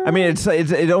intro. I mean,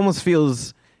 it almost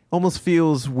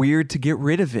feels weird to get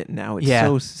rid of it now. It's Yeah.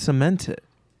 so cemented.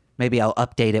 Maybe I'll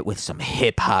update it with some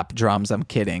hip hop drums. I'm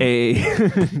kidding. Hey,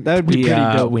 That would be pretty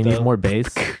dope. we need though. more bass.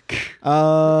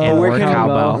 Uh, More where can we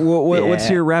cowbell. go? what's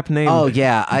Yeah. your rap name? Oh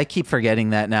yeah, I keep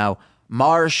forgetting that now.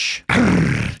 Marsh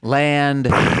Land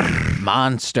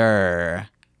Monster.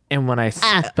 And when I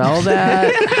spell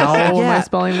that, how am I Yeah.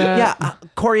 spelling that? Yeah,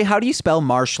 Corey, how do you spell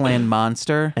Marshland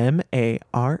Monster?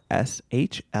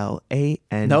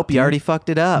 MARSHLAN. Nope, you already fucked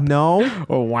it up. No.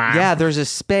 Oh wow. Yeah, there's a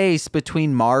space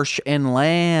between marsh and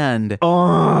land.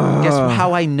 Oh. Guess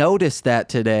how I noticed that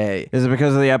today? Is it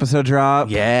because of the episode drop?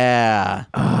 Yeah.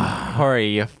 Corey,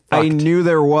 you I fucked. knew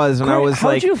there was, and I Corey, was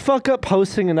how'd like, you fuck up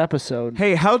posting an episode?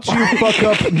 "Hey, how'd you fuck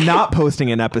up not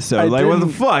posting an episode? I Like, what the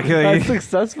didn't- fuck?" I Like,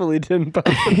 successfully didn't post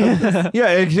it.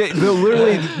 yeah,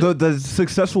 literally, the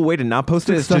successful way to not post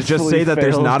it is to just Successfully say that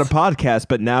there's failed. not a podcast.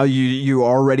 But now you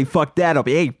already fucked that up.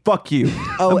 Hey, fuck you.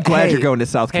 Oh, I'm glad hey. you're going to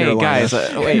South Hey Carolina. guys,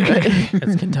 wait.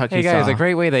 It's Kentucky. Hey guys, Saw. a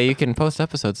great way that you can post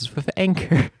episodes is with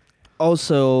Anchor.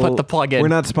 also, Put the plug in. We're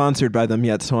not sponsored by them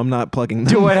yet, so I'm not plugging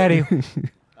them. Do it, Eddie.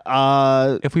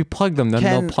 If we plug them, then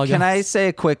they'll plug Can us. I say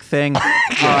a quick thing?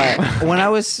 When I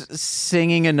was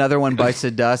singing Another One Bites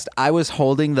the Dust, I was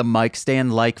holding the mic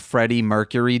stand like Freddie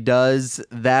Mercury does.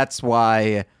 That's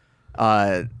why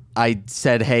I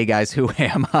said, "Hey guys, who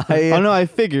am I?" oh no, I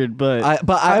figured, but I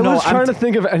no, was I'm trying to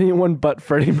think of anyone but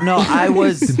Freddie Mercury. No, I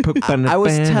was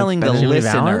telling the Jimmy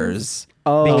listeners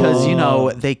Oh. because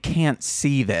they can't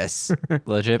see this.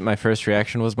 Legit, my first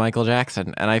reaction was Michael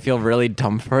Jackson, and I feel really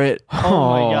dumb for it. oh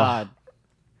my god.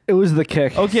 It was the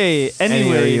kick. Okay. Anyway,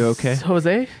 Anyway, are you okay?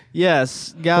 Jose?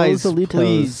 yes, guys, Those Dolitos.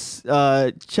 please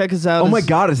check us out. Oh my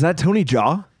God, is that Tony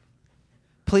Jaa?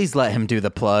 Please let him do the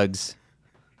plugs.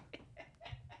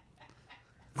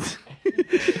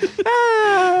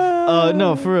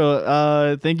 No, for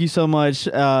real. Thank you so much.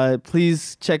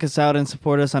 Please check us out and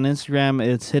support us on Instagram.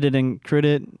 It's Hit It and Crit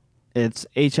It. It's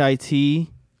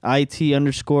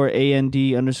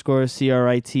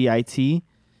HITIT_AND_CRITIT.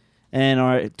 And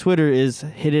our Twitter is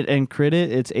Hit It and Crit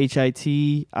It. It's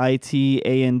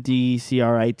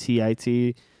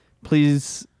HITITANDCRITIT.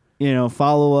 Please,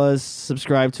 follow us,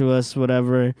 subscribe to us,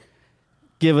 whatever.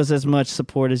 Give us as much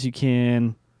support as you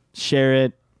can. Share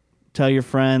it. Tell your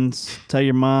friends, tell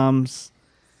your moms,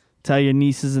 tell your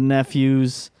nieces and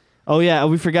nephews. Oh yeah,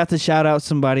 we forgot to shout out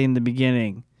somebody in the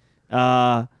beginning. Who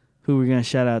we're gonna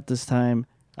shout out this time?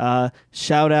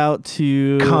 Shout out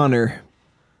to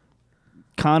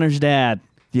Connor's dad.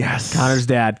 Yes. Connor's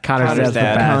dad. Connor's dad's the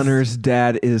dad. best. Connor's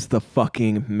dad is the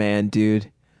fucking man,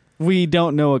 dude. We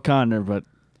don't know a Connor, but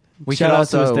We shout could out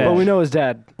to his also dad. But we know his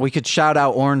dad. we could shout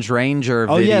out Orange Ranger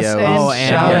Oh, videos. yes, and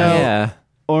shout out yeah.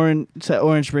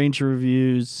 Orange Ranger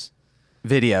reviews,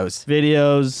 videos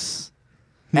videos.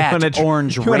 at wanna tr-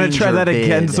 Orange You Ranger. want to try that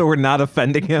again vid. so we're not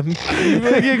offending him? Go ahead. Go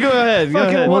Fucking ahead.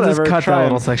 We'll Whatever, just cut try that 'em.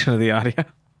 little section of the audio.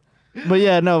 But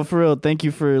yeah, no, for real. Thank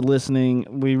you for listening.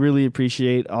 We really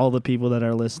appreciate all the people that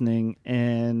are listening.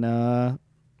 And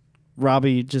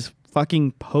Robbie, just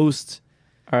fucking post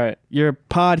All right. your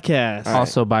podcast.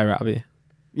 Also by Robbie.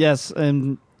 Yes,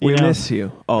 and We know, miss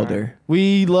you, Alder.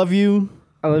 we love you.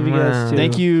 I love you guys Wow. too.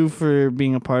 Thank you for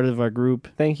being a part of our group.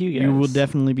 Thank you guys. You will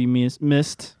definitely be missed.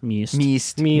 Meest. Meest.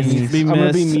 Be I'm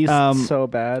gonna be missed. meest so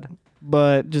bad.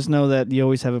 But just know that you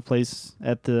always have a place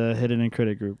at the Hidden and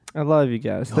Critic group. I love you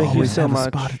guys. Thank you Always so have much.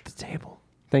 a spot at the table.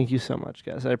 Thank you so much,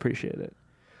 guys. I appreciate it.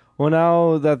 Well,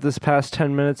 now that this past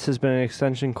 10 minutes has been an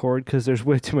extension cord because there's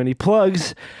way too many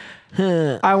plugs,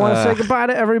 I want to say goodbye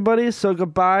to everybody. So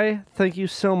goodbye. Thank you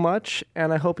so much.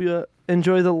 And I hope you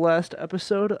enjoy the last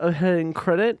episode of Hidden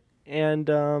Credit. And,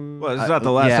 Well, it's not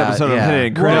the last yeah, episode yeah. of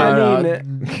Hidden well, Credit. I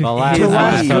mean, The last the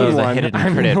last episode good of the one. Hidden I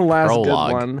mean, Credit the last prologue.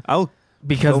 good one. I'll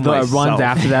Because Kill the myself. runs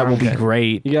after that will be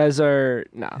great. You guys are,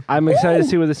 I'm excited to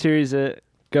see where the series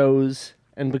goes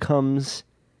and becomes.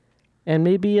 And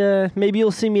maybe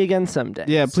you'll see me again someday.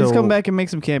 Yeah, please So- come back and make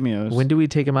some cameos. When do we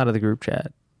take him out of the group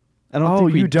chat? I don't Oh,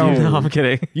 think we you don't. do. No, I'm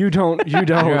kidding. You don't. You're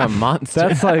a monster.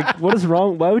 That's like, what is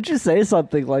wrong? Why would you say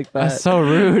something like that? That's so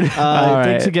rude. All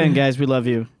Thanks right. again, guys. We love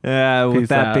you. with Peace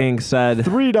that out. being said,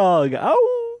 3 dog.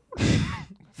 Oh,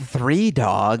 3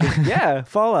 Dog. yeah.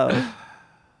 Fallout.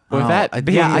 With that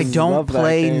yeah, I being- don't Love that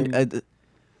play. game.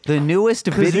 The newest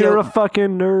Because you're a video.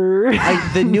 fucking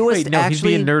nerd. The newest Wait, no,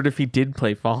 actually. he'd be a nerd if he did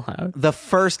play Fallout. The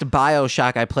first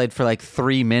Bioshock I played for like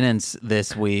 3 minutes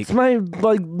this week. It's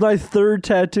my third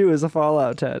tattoo is a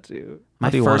Fallout tattoo. My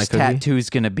do you want, first Cookie? tattoo is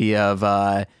gonna be of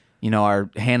our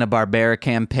Hanna-Barbera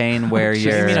campaign where You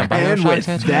you're mean a And Bioshock with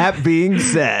tattoo? that being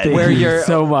said, where Thank you you're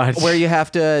so much. where you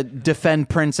have to defend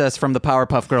Princess from the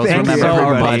Powerpuff Girls. Thank Remember, you, Powerpuff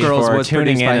everybody, Girls for was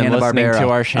tuning produced in by and listening Hanna-Barbera. to our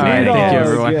All right, shenanigans. thank you, Dog,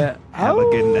 everyone. yeah. have a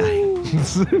good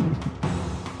night.